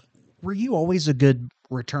were you always a good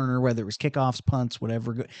returner, whether it was kickoffs, punts,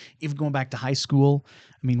 whatever, even going back to high school?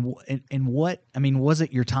 I mean, and what, I mean, was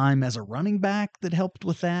it your time as a running back that helped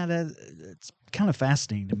with that? It's kind of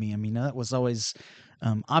fascinating to me. I mean, that was always,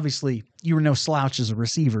 obviously you were no slouch as a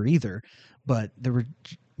receiver either, but there were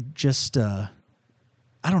just, I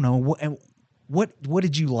don't know, what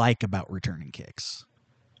did you like about returning kicks?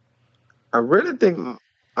 I really think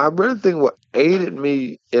I really think what aided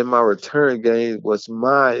me in my return game was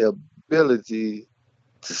my ability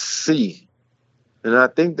to see. And I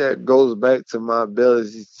think that goes back to my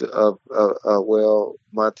ability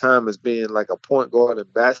my time as being like a point guard in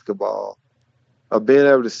basketball, of being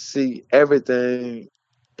able to see everything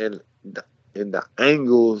in in the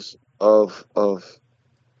angles of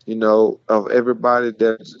everybody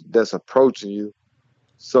that's approaching you.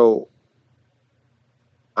 So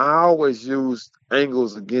I always used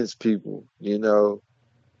angles against people.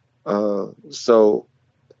 So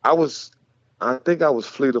I was, I think I was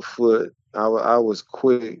fleet of foot. I was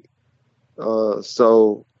quick.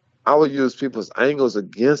 So I would use people's angles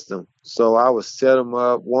against them. So I would set them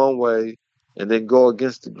up one way and then go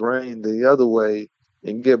against the grain the other way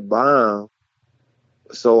and get by them.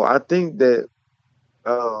 So I think that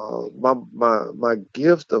my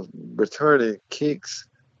gift of returning kicks,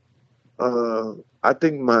 uh, I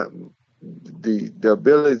think the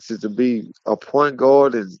ability to be a point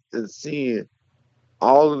guard and seeing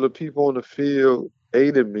all of the people on the field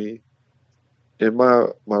aided me in my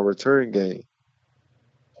return game.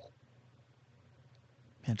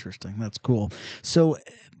 Interesting. That's cool. So,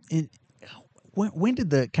 in, when did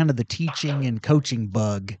the kind of the teaching and coaching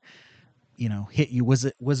bug, hit you? Was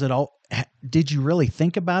it all? Did you really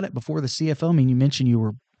think about it before the CFL? I mean, you mentioned you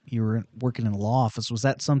were working in a law office. Was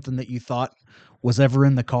that something that you thought was ever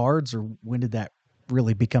in the cards, or when did that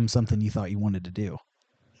really become something you thought you wanted to do?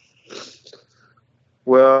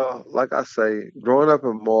 Well, like I say, growing up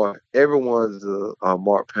in Mart, everyone's a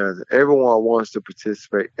Mart Panther. Everyone wants to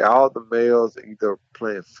participate. All the males are either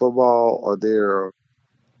playing football or they're,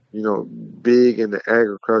 big in the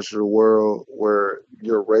agricultural world where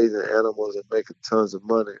you're raising animals and making tons of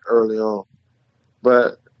money early on.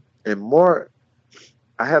 But in Mart,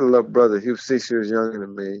 I had a little brother. He was 6 years younger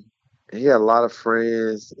than me. And he had a lot of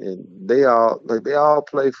friends, and they all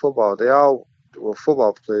played football. They all were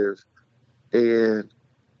football players. And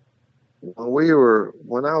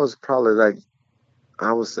when I was probably like,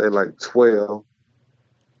 I would say like 12.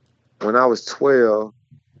 When I was 12,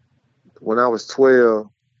 when I was 12,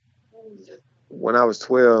 when I was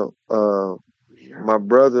 12, my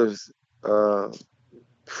brother's uh,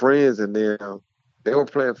 friends and them, they were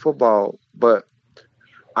playing football, but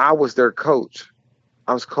I was their coach.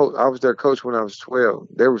 I was their coach when I was 12.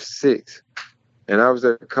 They were 6, and I was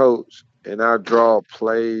their coach. And I draw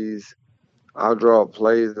plays and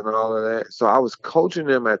all of that. So I was coaching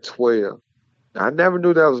them at 12. I never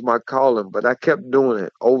knew that was my calling, but I kept doing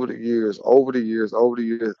it over the years, over the years, over the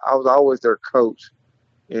years. I was always their coach,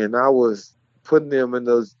 and I was putting them in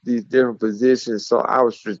these different positions. So I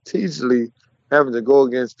was strategically having to go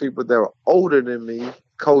against people that were older than me,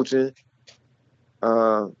 coaching,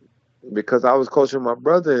 uh, because I was coaching my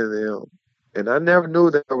brother and them. And I never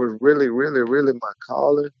knew that was really, really, really my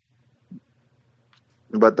calling.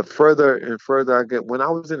 But the further and further I get, when I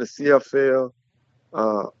was in the CFL,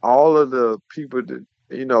 all of the people that,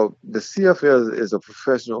 the CFL is a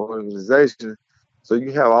professional organization. So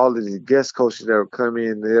you have all of these guest coaches that will come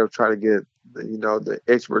in, they'll try to get, the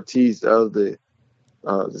expertise of the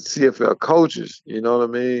CFL coaches. You know what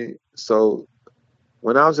I mean? So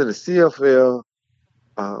when I was in the CFL,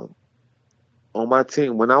 um, on my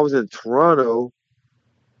team, when I was in Toronto,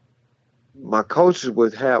 my coaches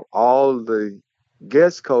would have all the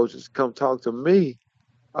guest coaches come talk to me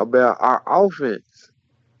about our offense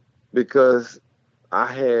because I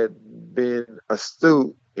had been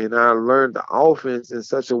astute and I learned the offense in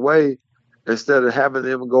such a way instead of having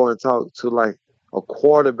them go and talk to like a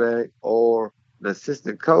quarterback or an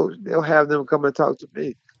assistant coach, they'll have them come and talk to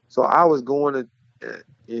me. So I was going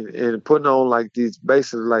and putting on like these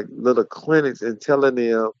basically like little clinics and telling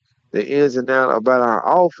them the ins and outs about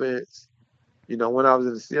our offense, when I was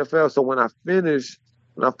in the CFL. So when I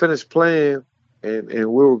finished playing and we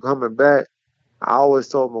were coming back, I always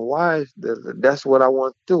told my wife that that's what I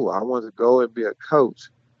want to do. I want to go and be a coach.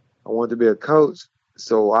 I want to be a coach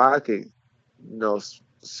so I can,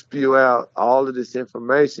 spew out all of this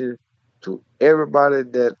information to everybody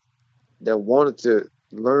that wanted to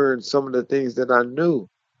learn some of the things that I knew.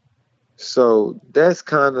 So that's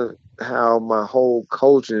kind of how my whole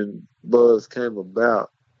coaching buzz came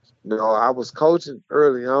about. I was coaching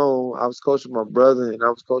early on. I was coaching my brother and I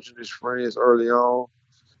was coaching his friends early on.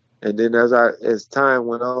 And then as time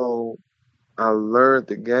went on, I learned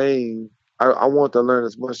the game. I wanted to learn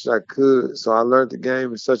as much as I could. So I learned the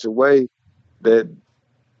game in such a way that,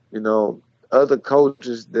 you know, other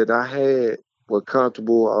coaches that I had were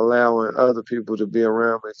comfortable allowing other people to be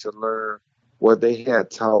around me to learn what they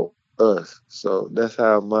had taught us. So that's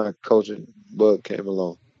how my coaching bug came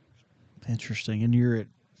along. Interesting. And you're at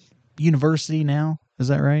university now, is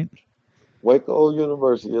that right? Waco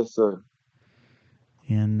University, yes, sir.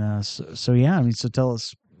 And so yeah, I mean, so tell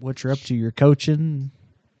us what you're up to. You're coaching,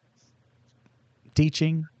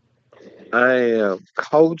 teaching. I am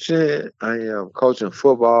coaching. I am coaching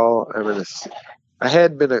football. I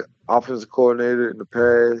had been an offensive coordinator in the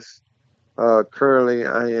past. Currently,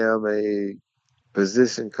 I am a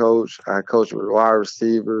position coach. I coach with wide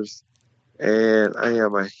receivers, and I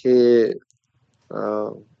am a head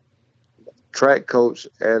uh, track coach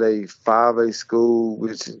at a 5A school,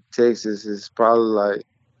 which in Texas is probably like,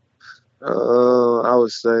 I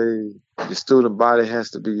would say the student body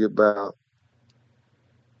has to be about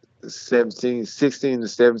 16 to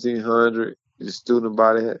 1700.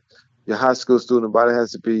 Your high school student body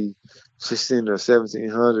has to be 16 or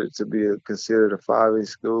 1700 to be considered a 5A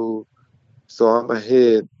school. So I'm a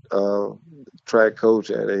head track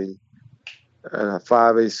coach at a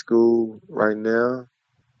 5A school right now.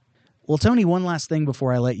 Well, Tony, one last thing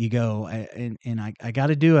before I let you go, and I got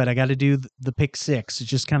to do it. I got to do the pick six. It's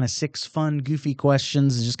just kind of six fun, goofy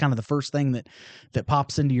questions. It's just kind of the first thing that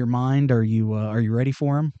pops into your mind. Are you ready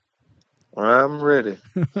for them? I'm ready.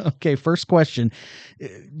 Okay, first question. Do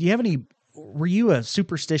you have any? Were you a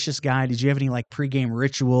superstitious guy? Did you have any like pregame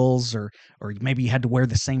rituals, or maybe you had to wear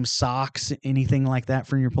the same socks, anything like that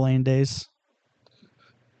from your playing days?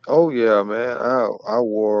 Oh yeah, man. I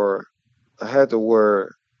had to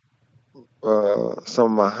wear some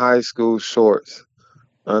of my high school shorts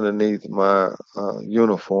underneath my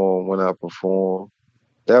uniform when I performed.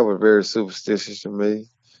 That was very superstitious to me.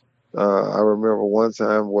 I remember one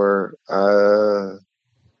time where I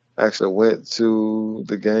actually went to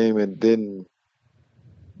the game and didn't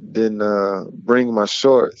bring my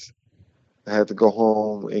shorts. I had to go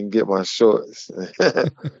home and get my shorts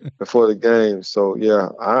before the game. So yeah,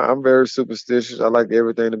 I'm very superstitious. I like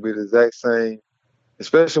everything to be the exact same,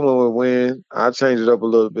 especially when we win. I change it up a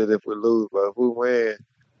little bit if we lose, but if we win,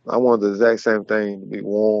 I want the exact same thing to be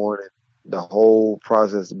worn and the whole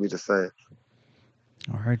process to be the same.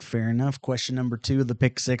 All right, fair enough. Question number 2 of the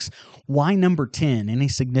pick six. Why number 10? Any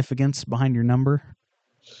significance behind your number?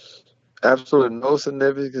 Absolutely no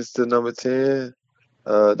significance to number 10.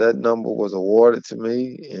 That number was awarded to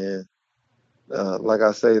me, and like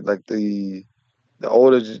I say, like the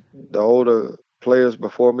older the older players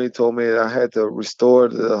before me told me I had to restore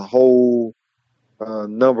the whole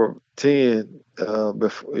number 10.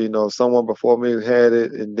 Before, someone before me had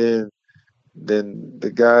it, and then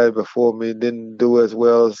the guy before me didn't do as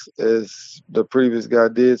well as the previous guy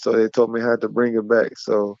did, so they told me I had to bring it back.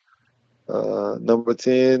 So number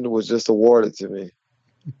 10 was just awarded to me.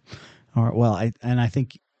 All right. Well, I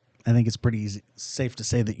think it's pretty safe to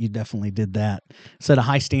say that you definitely did that. Set a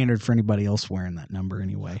high standard for anybody else wearing that number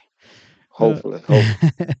anyway. Hopefully.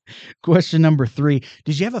 Question number 3.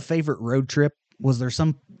 Did you have a favorite road trip? Was there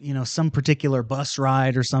some particular bus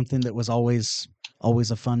ride or something that was always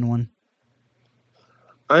a fun one?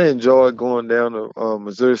 I enjoyed going down to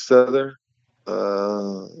Missouri Southern.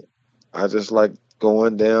 Uh, I just like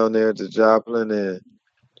going down there to Joplin and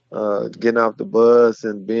getting off the bus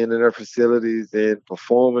and being in their facilities and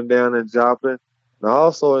performing down in Joplin. And I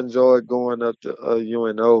also enjoyed going up to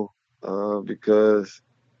UNO because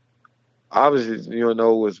obviously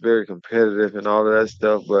UNO was very competitive and all of that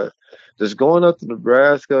stuff, but just going up to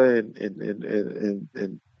Nebraska and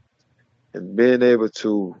being able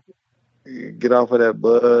to get off of that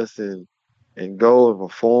bus and go and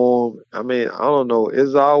perform. I mean, I don't know.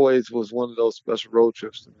 It always was one of those special road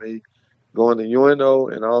trips to me, going to UNO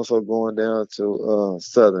and also going down to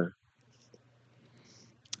Southern.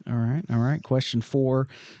 All right. Question 4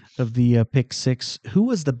 of the pick six. Who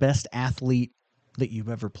was the best athlete that you've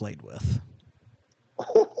ever played with?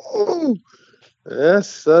 Oh, that's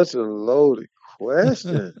such a loaded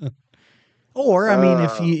question. Or, I mean,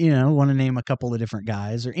 if Uh, you want to name a couple of different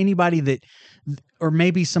guys or anybody that, or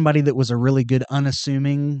maybe somebody that was a really good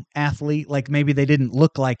unassuming athlete, like maybe they didn't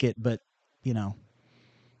look like it, but you know,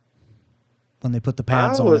 when they put the I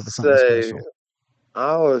pads on, would it was something say, special.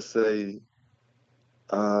 I would say,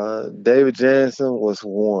 David Jansen was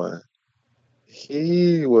one.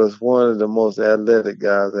 He was one of the most athletic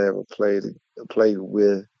guys I ever played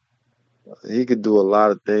with. He could do a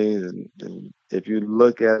lot of things, and if you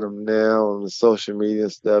look at him now on the social media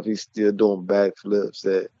stuff, he's still doing backflips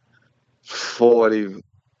at 40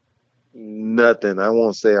 nothing. I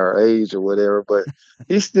won't say our age or whatever, but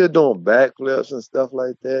he's still doing backflips and stuff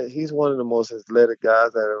like that. He's one of the most athletic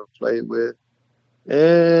guys I ever played with.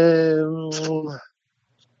 And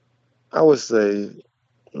I would say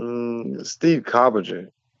Steve Coppinger.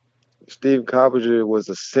 Steve Coppinger was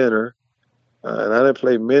a center, and I didn't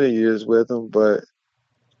play many years with him, but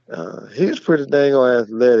he was pretty dang on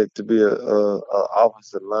athletic to be a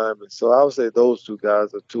offensive lineman. So I would say those two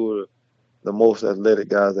guys are two of the most athletic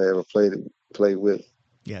guys I ever played with.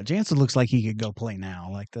 Yeah, Jansen looks like he could go play now.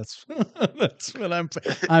 Like that's that's what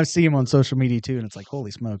I see him on social media too, and it's like,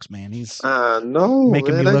 holy smokes, man, he's I know,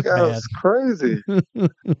 making man. me That look guy bad. was crazy.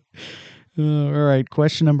 All right,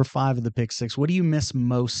 question number 5 of the pick six. What do you miss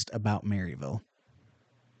most about Maryville?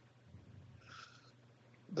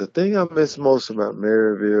 The thing I miss most about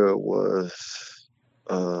Maryville was,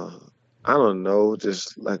 uh, I don't know,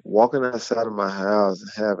 just like walking outside of my house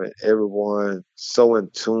and having everyone so in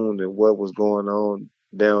tune to what was going on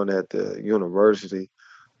down at the university.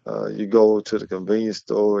 You go to the convenience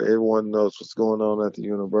store, everyone knows what's going on at the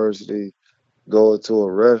university. Go to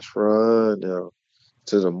a restaurant,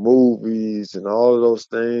 to the movies, and all of those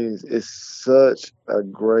things. It's such a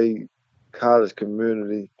great college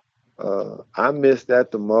community. I miss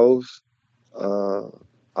that the most. Uh,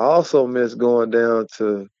 I also miss going down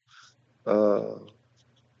to uh,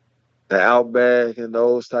 the Outback and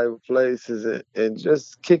those type of places and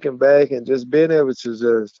just kicking back and just being able to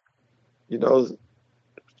just, you know,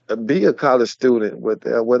 be a college student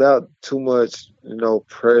without too much,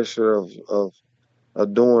 pressure of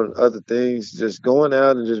doing other things, just going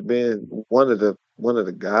out and just being one of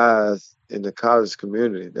the guys in the college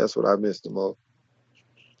community. That's what I miss the most.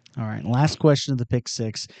 All right, last question of the pick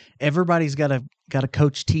six. Everybody's got a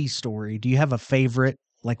Coach T story. Do you have a favorite,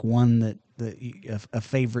 like one a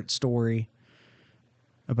favorite story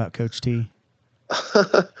about Coach T?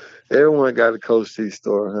 Everyone got a Coach T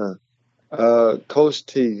story, huh? Coach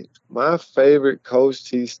T. My favorite Coach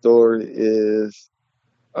T story is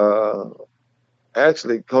uh,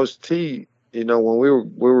 actually Coach T. you know, when we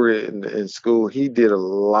were in school, he did a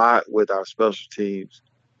lot with our special teams.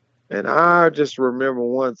 And I just remember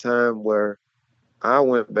one time where I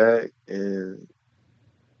went back and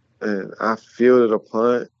I fielded a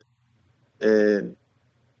punt, and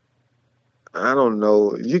I don't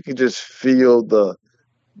know, you could just feel the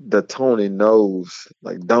Tony knows,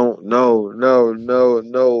 like don't no,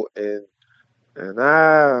 and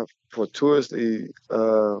I fortuitously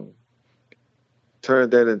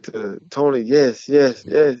turned that into Tony, yes,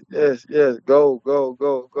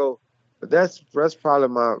 go. But that's probably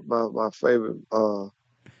my favorite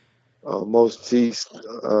most T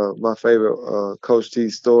my favorite Coach T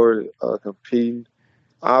story competing.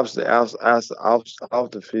 Obviously, off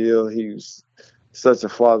the field, he was such a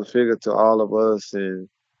father figure to all of us, and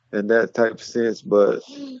that type of sense. But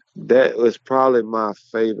that was probably my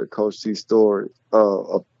favorite Coach T story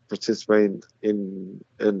of participating in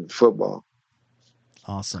football.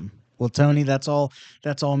 Awesome. Well, Tony, that's all.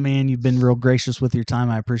 That's all, man. You've been real gracious with your time.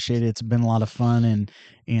 I appreciate it. It's been a lot of fun,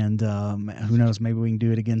 and who knows, maybe we can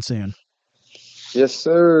do it again soon. Yes,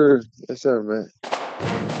 sir, man.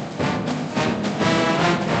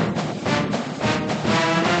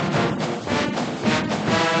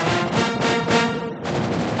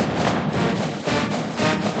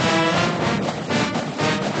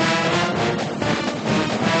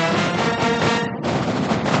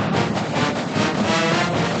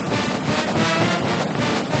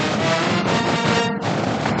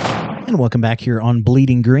 And welcome back here on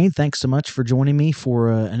Bleeding Green. Thanks so much for joining me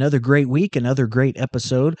for another great week, another great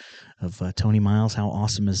episode of Tony Miles. How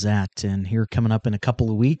awesome is that? And here coming up in a couple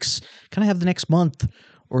of weeks, kind of have the next month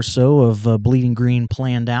or so of Bleeding Green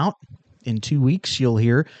planned out. In 2 weeks, you'll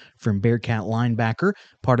hear from Bearcat linebacker,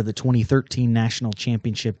 part of the 2013 National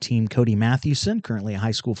Championship team, Cody Mathewson, currently a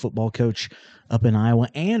high school football coach up in Iowa.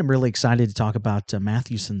 And I'm really excited to talk about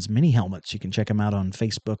Mathewson's mini helmets. You can check them out on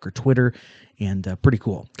Facebook or Twitter, and pretty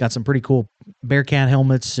cool. Got some pretty cool Bearcat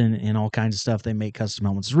helmets and all kinds of stuff. They make custom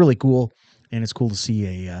helmets. It's really cool, and it's cool to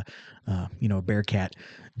see a Bearcat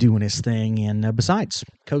doing his thing, and besides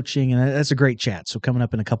coaching, and that's a great chat. So coming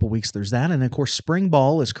up in a couple weeks, there's that, and of course, spring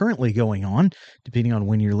ball is currently going on, depending on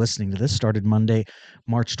when you're listening to this. Started Monday,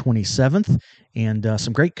 March 27th, and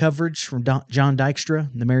some great coverage from John Dykstra,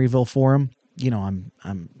 the Maryville Forum. You know,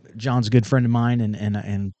 I'm John's a good friend of mine,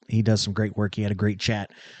 and he does some great work. He had a great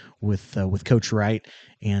chat with Coach Wright,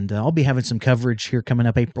 and I'll be having some coverage here coming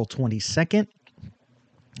up April 22nd.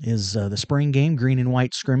 Is the spring game, green and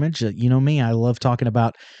white scrimmage. You know me, I love talking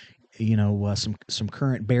about some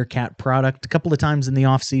current Bearcat product. A couple of times in the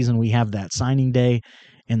off season, we have that signing day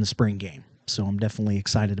and the spring game. So I'm definitely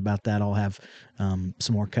excited about that. I'll have some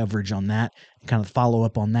more coverage on that, kind of follow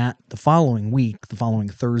up on that the following week, the following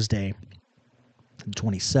Thursday, the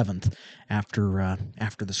 27th, after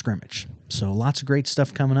the scrimmage. So lots of great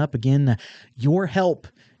stuff coming up. Again, your help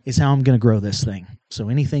is how I'm going to grow this thing. So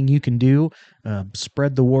anything you can do,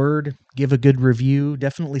 spread the word, give a good review,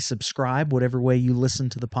 definitely subscribe, whatever way you listen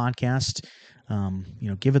to the podcast.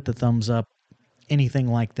 Give it the thumbs up, anything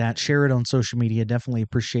like that. Share it on social media. Definitely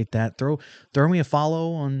appreciate that. Throw me a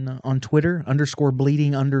follow on Twitter.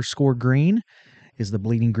 _bleeding_green is the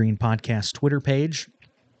Bleeding Green Podcast Twitter page.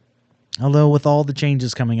 Although with all the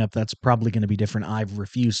changes coming up, that's probably going to be different. I've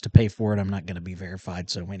refused to pay for it. I'm not going to be verified.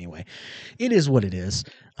 So anyway, it is what it is.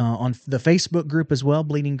 On the Facebook group as well,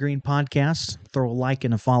 Bleeding Green Podcast, throw a like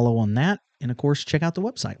and a follow on that. And of course, check out the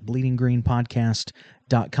website,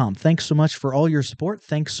 bleedinggreenpodcast.com. Thanks so much for all your support.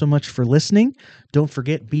 Thanks so much for listening. Don't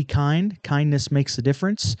forget, be kind. Kindness makes a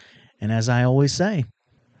difference. And as I always say,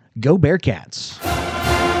 go Bearcats.